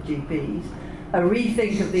the number of GPs. A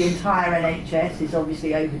rethink of the entire NHS is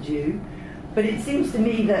obviously overdue, but it seems to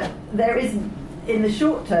me that there isn't, in the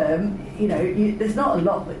short term, there's not a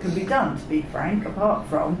lot that can be done, to be frank, apart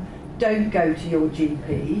from don't go to your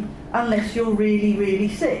GP unless you're really, really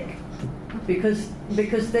sick, because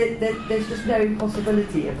there's just no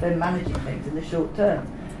possibility of them managing things in the short term.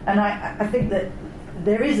 And I think that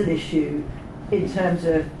there is an issue in terms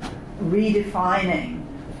of redefining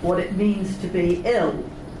what it means to be ill.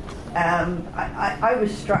 I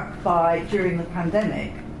was struck by, during the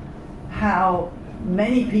pandemic, how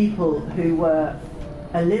many people who were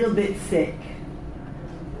a little bit sick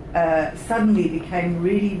suddenly became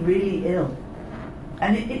really, really ill.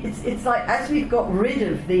 And it's like, as we've got rid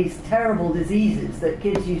of these terrible diseases that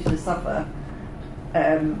kids used to suffer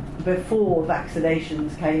before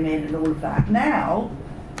vaccinations came in and all of that, now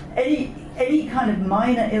any kind of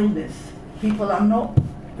minor illness, people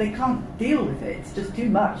they can't deal with it. It's just too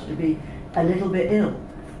much to be a little bit ill,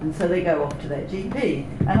 and so they go off to their GP.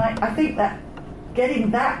 And I think that getting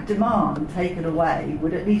that demand taken away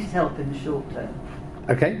would at least help in the short term.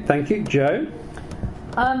 Okay, thank you. Jo?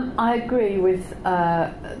 I agree with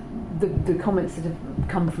the comments that have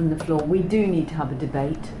come from the floor. We do need to have a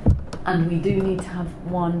debate, and we do need to have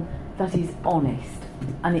one that is honest,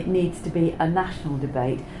 and it needs to be a national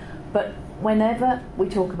debate. But whenever we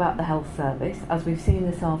talk about the health service, as we've seen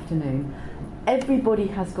this afternoon, everybody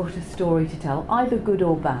has got a story to tell, either good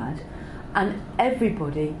or bad, and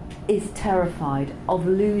everybody is terrified of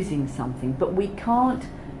losing something, but we can't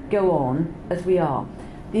go on as we are.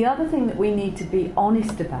 The other thing that we need to be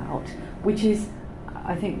honest about, which is,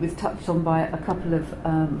 I think was touched on by a couple of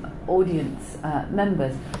audience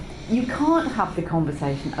members, you can't have the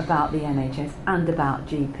conversation about the NHS and about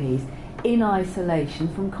GPs in isolation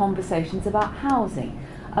from conversations about housing,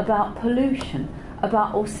 about pollution,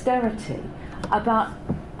 about austerity, about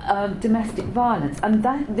domestic violence. And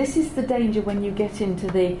this is the danger when you get into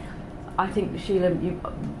the, I think, Sheila,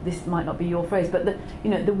 this might not be your phrase, but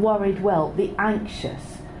the worried well, the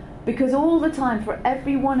anxious. Because all the time, for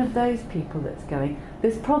every one of those people that's going,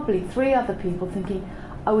 there's probably 3 other people thinking,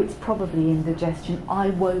 oh, it's probably indigestion,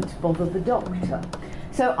 I won't bother the doctor.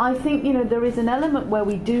 So I think, there is an element where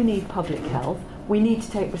we do need public health. We need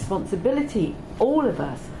to take responsibility, all of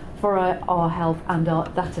us, for our health and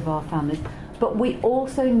that of our families. But we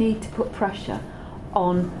also need to put pressure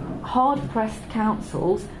on hard-pressed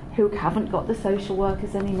councils who haven't got the social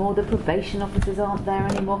workers anymore, the probation officers aren't there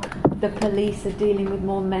anymore, the police are dealing with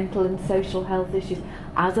more mental and social health issues,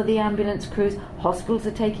 as are the ambulance crews, hospitals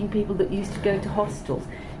are taking people that used to go to hostels.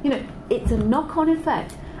 It's a knock-on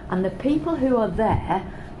effect, and the people who are there,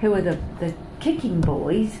 who are the kicking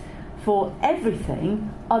boys for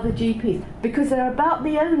everything, are the GPs, because they're about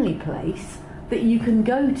the only place that you can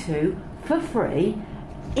go to for free,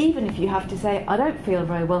 even if you have to say, I don't feel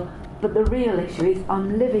very well. But the real issue is,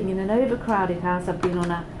 I'm living in an overcrowded house, I've been on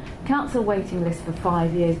a council waiting list for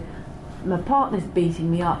 5 years, my partner's beating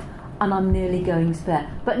me up, and I'm nearly going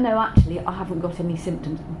spare. But no, actually, I haven't got any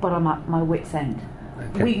symptoms, but I'm at my wit's end.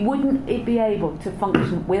 Okay. We wouldn't be able to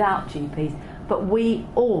function without GPs, but we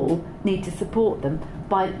all need to support them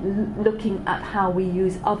by looking at how we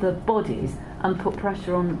use other bodies and put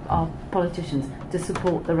pressure on our politicians to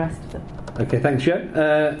support the rest of them. Okay, thanks,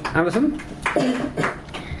 Jo. Alison?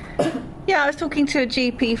 Yeah, I was talking to a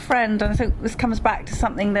GP friend, and I think this comes back to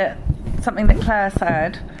something that Claire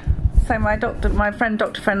said. So my doctor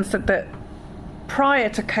friend said that prior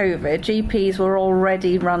to COVID, GPs were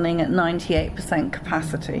already running at 98%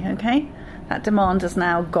 capacity. Okay, That demand has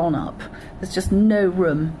now gone up. There's just no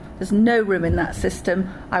room. There's no room in that system.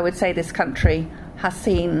 I would say this country has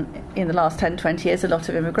seen in the last 10, 20 years a lot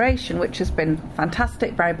of immigration, which has been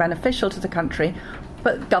fantastic, very beneficial to the country.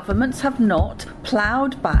 But governments have not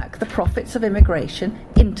ploughed back the profits of immigration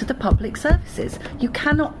into the public services. You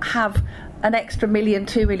cannot have an extra 1 million,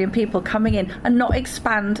 2 million people coming in and not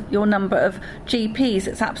expand your number of GPs.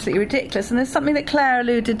 It's absolutely ridiculous. And there's something that Claire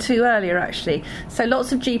alluded to earlier, actually. So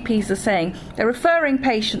lots of GPs are saying they're referring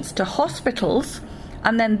patients to hospitals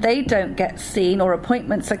and then they don't get seen or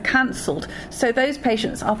appointments are cancelled. So those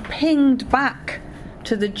patients are pinged back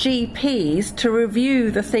to the GPs to review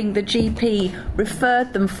the thing the GP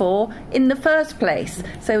referred them for in the first place.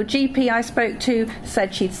 So a GP I spoke to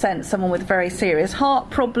said she'd sent someone with a very serious heart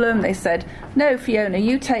problem. They said, no, Fiona,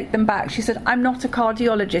 you take them back. She said, I'm not a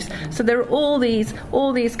cardiologist. So there are all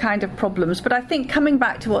these kind of problems. But I think coming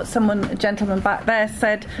back to what a gentleman back there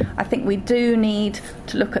said, I think we do need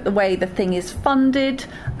to look at the way the thing is funded.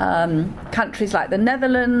 Countries like the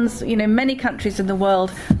Netherlands, many countries in the world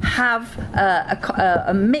have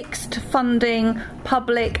a mixed funding,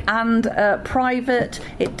 public and private.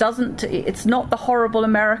 It's not the horrible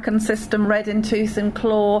American system, red in tooth and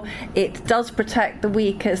claw. It does protect the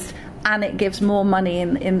weakest, and it gives more money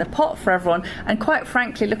in the pot for everyone. And quite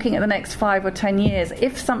frankly, looking at the next 5 or 10 years,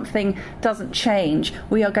 if something doesn't change,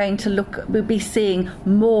 we'll be seeing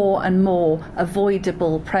more and more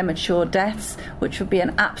avoidable premature deaths, which would be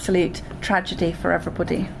an absolute tragedy for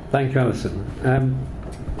everybody. Thank you, Alison.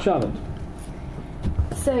 Charlotte?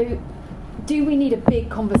 So, do we need a big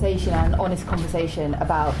conversation, an honest conversation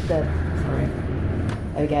about the... Sorry.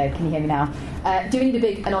 There we go, can you hear me now? Do we need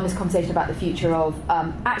an honest conversation about the future of...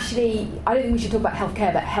 actually, I don't think we should talk about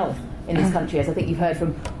healthcare, but health in this country, as I think you've heard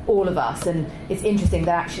from all of us. And it's interesting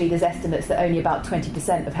that actually there's estimates that only about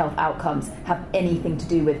 20% of health outcomes have anything to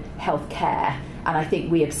do with healthcare. And I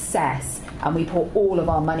think we obsess and we pour all of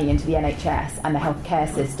our money into the NHS and the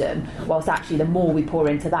healthcare system, whilst actually the more we pour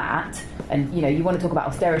into that, and you want to talk about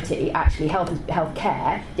austerity, actually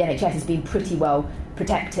healthcare, the NHS has been pretty well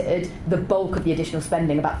protected. The bulk of the additional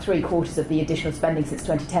spending, about 3/4 of the additional spending since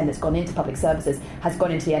 2010 that's gone into public services, has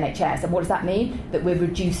gone into the NHS. And what does that mean? That we're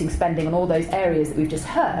reducing spending on all those areas that we've just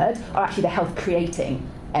heard are actually the health creating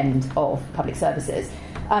end of public services.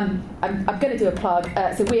 I'm going to do a plug.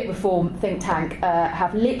 So we at Reform Think Tank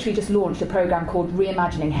have literally just launched a programme called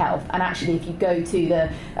Reimagining Health. And actually, if you go to the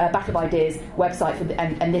Battle of Ideas website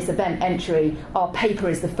and this event entry, our paper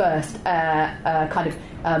is the first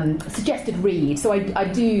suggested read. So I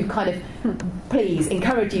do please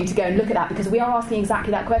encourage you to go and look at that, because we are asking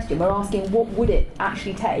exactly that question. We're asking, what would it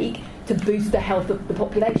actually take to boost the health of the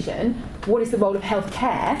population? What is the role of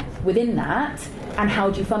healthcare within that? And how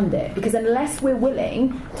do you fund it? Because unless we're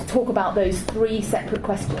willing to talk about those 3 separate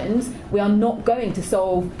questions, we are not going to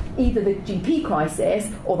solve either the GP crisis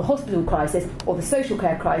or the hospital crisis or the social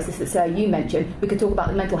care crisis that Sarah, you mentioned. We could talk about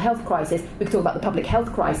the mental health crisis. We could talk about the public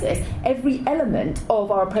health crisis. Every element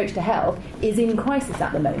of our approach to health is in crisis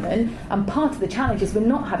at the moment. And part of the challenge is we're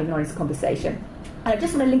not having an honest conversation. And I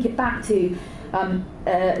just want to link it back to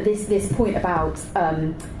this point about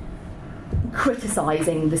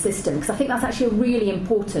criticising the system, because I think that's actually a really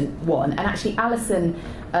important one. And actually Alison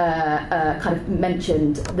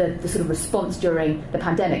mentioned the sort of response during the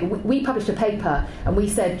pandemic. We published a paper and we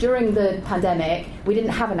said during the pandemic we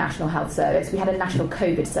didn't have a national health service, we had a national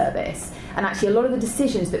COVID service. And actually a lot of the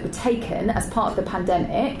decisions that were taken as part of the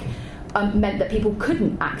pandemic meant that people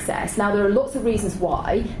couldn't access. Now, there are lots of reasons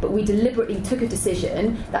why, but we deliberately took a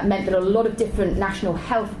decision that meant that a lot of different national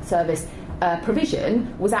health service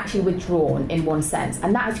provision was actually withdrawn in one sense,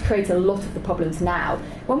 and that has created a lot of the problems now.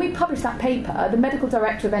 When we published that paper, the medical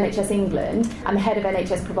director of NHS England and the head of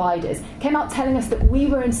NHS providers came out telling us that we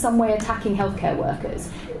were in some way attacking healthcare workers.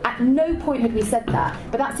 At no point had we said that,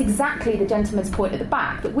 but that's exactly the gentleman's point at the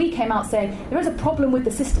back, that we came out saying there is a problem with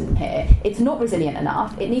the system here, it's not resilient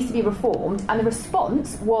enough, it needs to be reformed, and the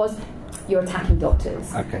response was, you're attacking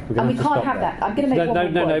doctors. Okay, and we can't have that. I'm going to make one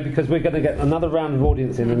more point. No, because we're going to get another round of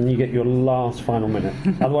audience in, and then you get your last final minute.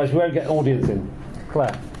 Otherwise, we won't get audience in.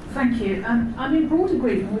 Claire. Thank you. I'm in broad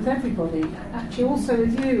agreement with everybody. Actually, also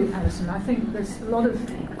with you, Alison. I think there's a lot of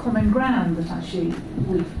common ground that actually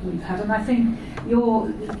we've had, and I think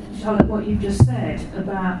Charlotte, what you've just said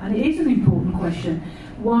about, and it is an important question,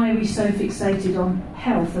 why are we so fixated on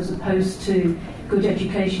health as opposed to good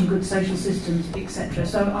education, good social systems, etc.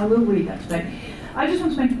 So I will read that today. I just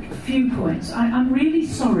want to make a few points. I'm really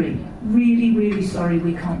sorry, really sorry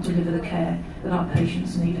we can't deliver the care that our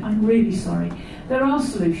patients need. I'm really sorry. There are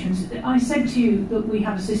solutions. I said to you that we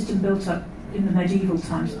have a system built up in the medieval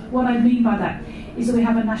times. What I mean by that is that we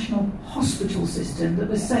have a national hospital system that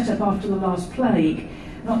was set up after the last plague,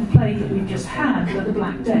 not the plague that we've just had, but the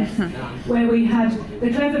Black Death, where we had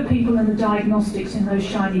the clever people and the diagnostics in those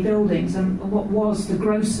shiny buildings and what was the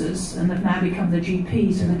grocers and have now become the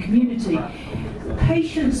GPs in the community.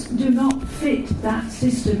 Patients do not fit that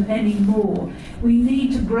system anymore. We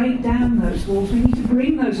need to break down those walls. We need to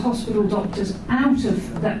bring those hospital doctors out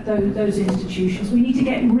of those institutions. We need to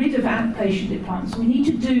get rid of outpatient departments. We need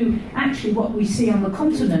to do actually what we see on the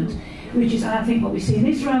continent, which is, I think, what we see in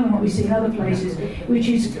Israel and what we see in other places, which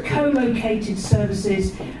is co-located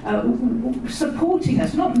services supporting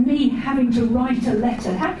us, not me having to write a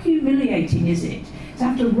letter. How humiliating is it to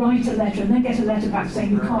have to write a letter and then get a letter back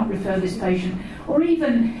saying you can't refer this patient? Or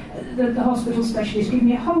even the hospital specialist giving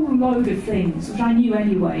me a whole load of things, which I knew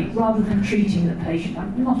anyway, rather than treating the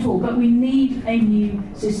patient. Not all, but we need a new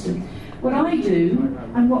system. What I do,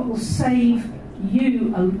 and what will save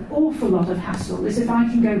you an awful lot of hassle, is if I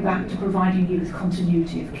can go back to providing you with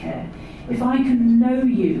continuity of care. If I can know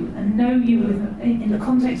you and know you in the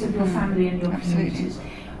context of your family and your communities.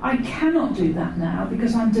 I cannot do that now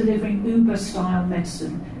because I'm delivering Uber-style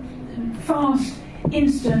medicine. Fast,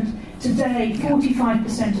 instant. Today,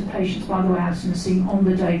 45% of patients, by the way, Alison, are seen on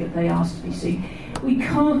the day that they ask to be seen. We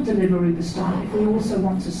can't deliver Uber-style if we also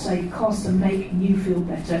want to save costs and make you feel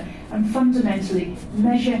better and fundamentally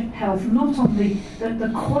measure health not on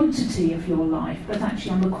the quantity of your life, but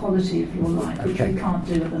actually on the quality of your life, which we can't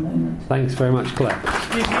do at the moment. Thanks very much, Claire.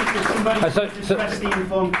 Excuse me, could somebody press the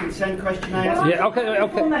informed consent questionnaire? Well, yeah, okay.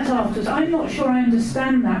 That afterwards. I'm not sure I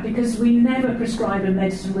understand that because we never prescribe a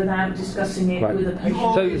medicine without discussing it with a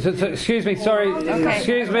patient. So excuse me, sorry,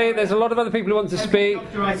 excuse me, there's a lot of other people who want to speak.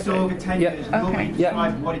 Doctor, I saw over 10 years. Nobody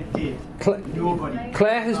described what it did. Nobody.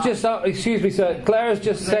 Claire has just, excuse me, sir. Claire has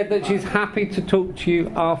just said that she's happy to talk to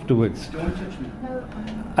you afterwards. Don't touch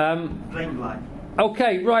me. Blame black.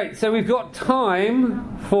 Okay, right. So we've got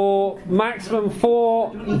time for maximum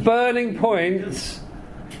 4 burning points,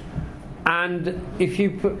 and if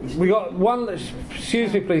you put, we got one.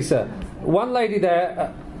 Excuse me, please, sir. One lady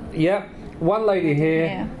there. Yep. One lady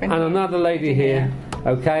here and another lady here.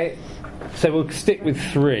 Okay. So we'll stick with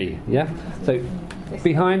 3. Yeah. So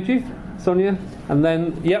behind you, Sonia, and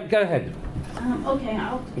then go ahead. Okay,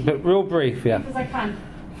 but real brief, yeah. Because I can.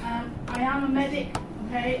 I am a medic.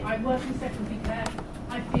 Okay, I work in secondary care.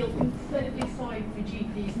 I feel incredibly sorry for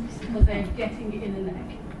GPs because they're getting it in the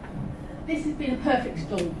neck. This has been a perfect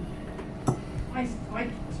storm. I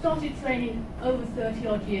started training over 30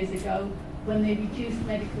 odd years ago when they reduced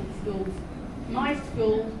medical schools. My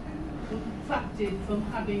school contracted from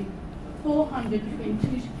having 400 between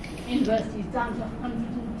 2 universities down to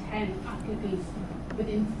 110 applicants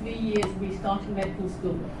within 3 years of restarting medical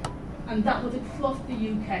school. And that was across the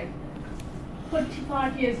UK.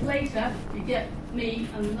 25 years later, you get me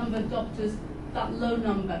and the number of doctors, that low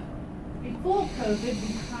number. Before COVID,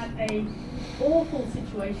 we had an awful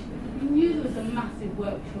situation. We knew there was a massive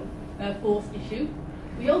workforce issue.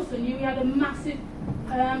 We also knew we had a massive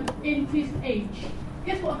increased age.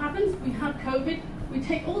 Guess what happens? We have COVID, we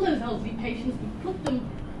take all those elderly patients, we put them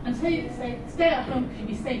and say stay at home because you'll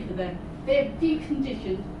be safer there. They're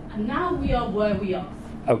deconditioned, and now we are where we are.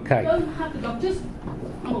 Okay. We don't have the doctors,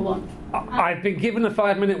 number one. I've been given a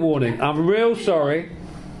 5-minute warning. I'm real sorry.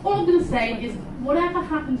 All I'm going to say is, whatever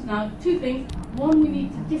happens now, 2 things. One, we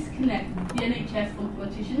need to disconnect the NHS from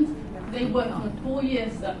politicians. They work on a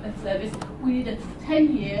 4-year service. We need a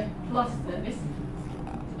 10-year plus service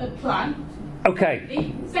plan.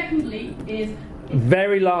 Okay. Secondly is...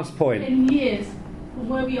 Very last point. 10 years from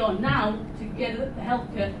where we are now to get the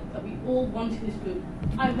healthcare that we all want in this group.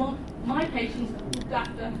 I want my patients looked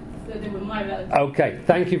after so they were my relatives. Okay,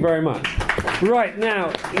 thank you very much. Right,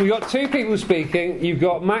 now, we've got 2 people speaking. You've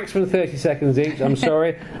got maximum 30 seconds each. I'm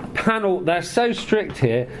sorry. Panel, they're so strict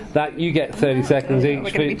here that you get 30 seconds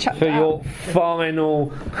each for your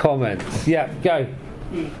final comments. Yeah, go.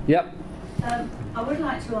 Yep. I would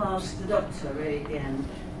like to ask the doctor, really, at the end,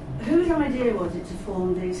 whose idea was it to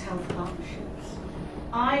form these health partnerships?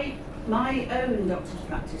 My own doctor's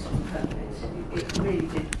practice was perfect. It really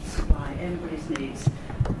did supply everybody's needs.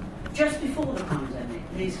 Just before the pandemic,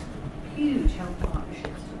 these huge health partnerships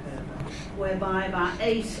took over, whereby about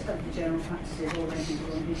 8 of the general practices all went into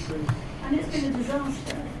one big group. And it's been a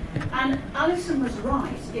disaster. And Alison was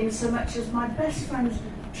right in so much as my best friend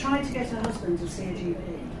tried to get her husband to see a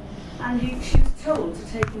GP. And she was told to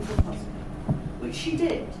take him to the hospital, which she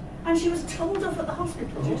did. And she was told off at the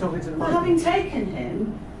hospital for having taken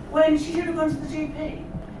him when she should have gone to the GP.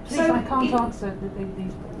 Please, I can't answer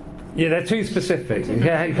these Yeah, they're too specific.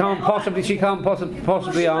 Yeah, she can't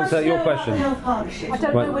possibly answer your question. I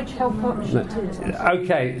don't know which health partnership it is.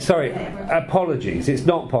 Okay, sorry. Apologies. It's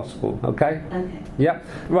not possible. Okay. Yep.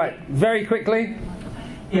 Right. Very quickly.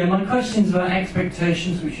 Yeah, my question's about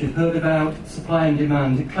expectations, which you've heard about, supply and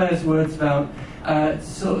demand. Claire's words about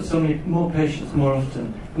so many more patients more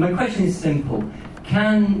often. And my question is simple: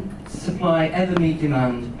 can supply ever meet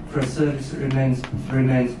demand for a service that remains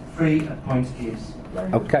free at point of use?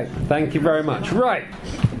 Okay, thank you very much. Right.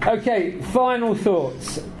 Okay, final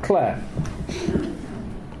thoughts, Claire.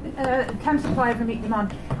 Can supply ever meet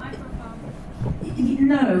demand?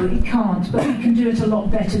 No, it can't, but we can do it a lot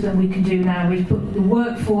better than we can do now. We've put the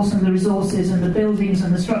workforce and the resources and the buildings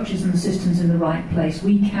and the structures and the systems in the right place.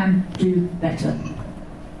 We can do better.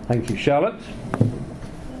 Thank you. Charlotte?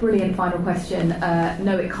 Brilliant final question.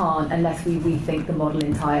 No, it can't unless we rethink the model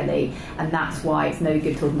entirely, and that's why it's no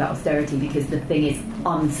good talking about austerity, because the thing is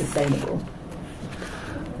unsustainable.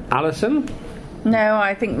 Alison? No,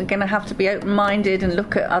 I think we're going to have to be open-minded and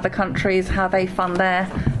look at other countries, how they fund their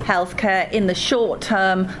healthcare. In the short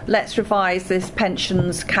term, let's revise this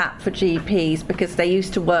pensions cap for GPs, because they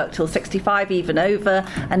used to work till 65, even over,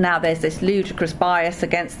 and now there's this ludicrous bias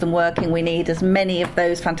against them working. We need as many of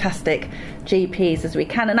those fantastic GPs as we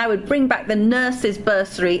can. And I would bring back the nurses'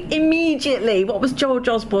 bursary immediately. What was George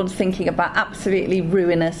Osborne thinking about? Absolutely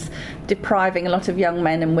ruinous, depriving a lot of young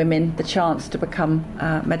men and women the chance to become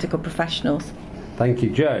medical professionals. Thank you.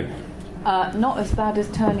 Jo? Not as bad as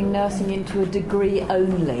turning nursing into a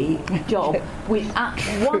degree-only job. We at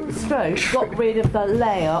one stroke got rid of the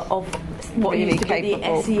layer of what really used to be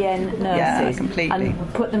the SEN nurses,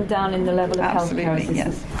 and put them down in the level of healthcare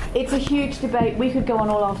assistants. Yes. It's a huge debate. We could go on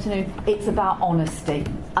all afternoon. It's about honesty,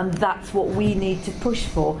 and that's what we need to push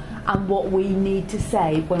for, and what we need to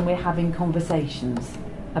say when we're having conversations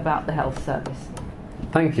about the health service.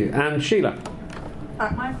 Thank you. And Sheila?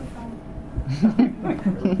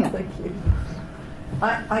 Thank you.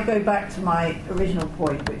 I go back to my original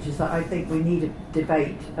point, which is that I think we need a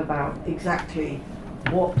debate about exactly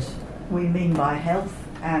what we mean by health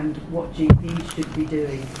and what GPs should be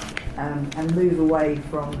doing, and move away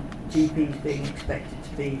from GPs being expected to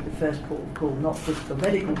be the first port of call, not just for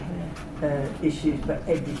medical issues, but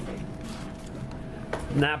everything.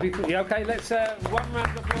 Now, okay, let's one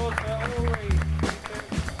round of applause for Ulrich.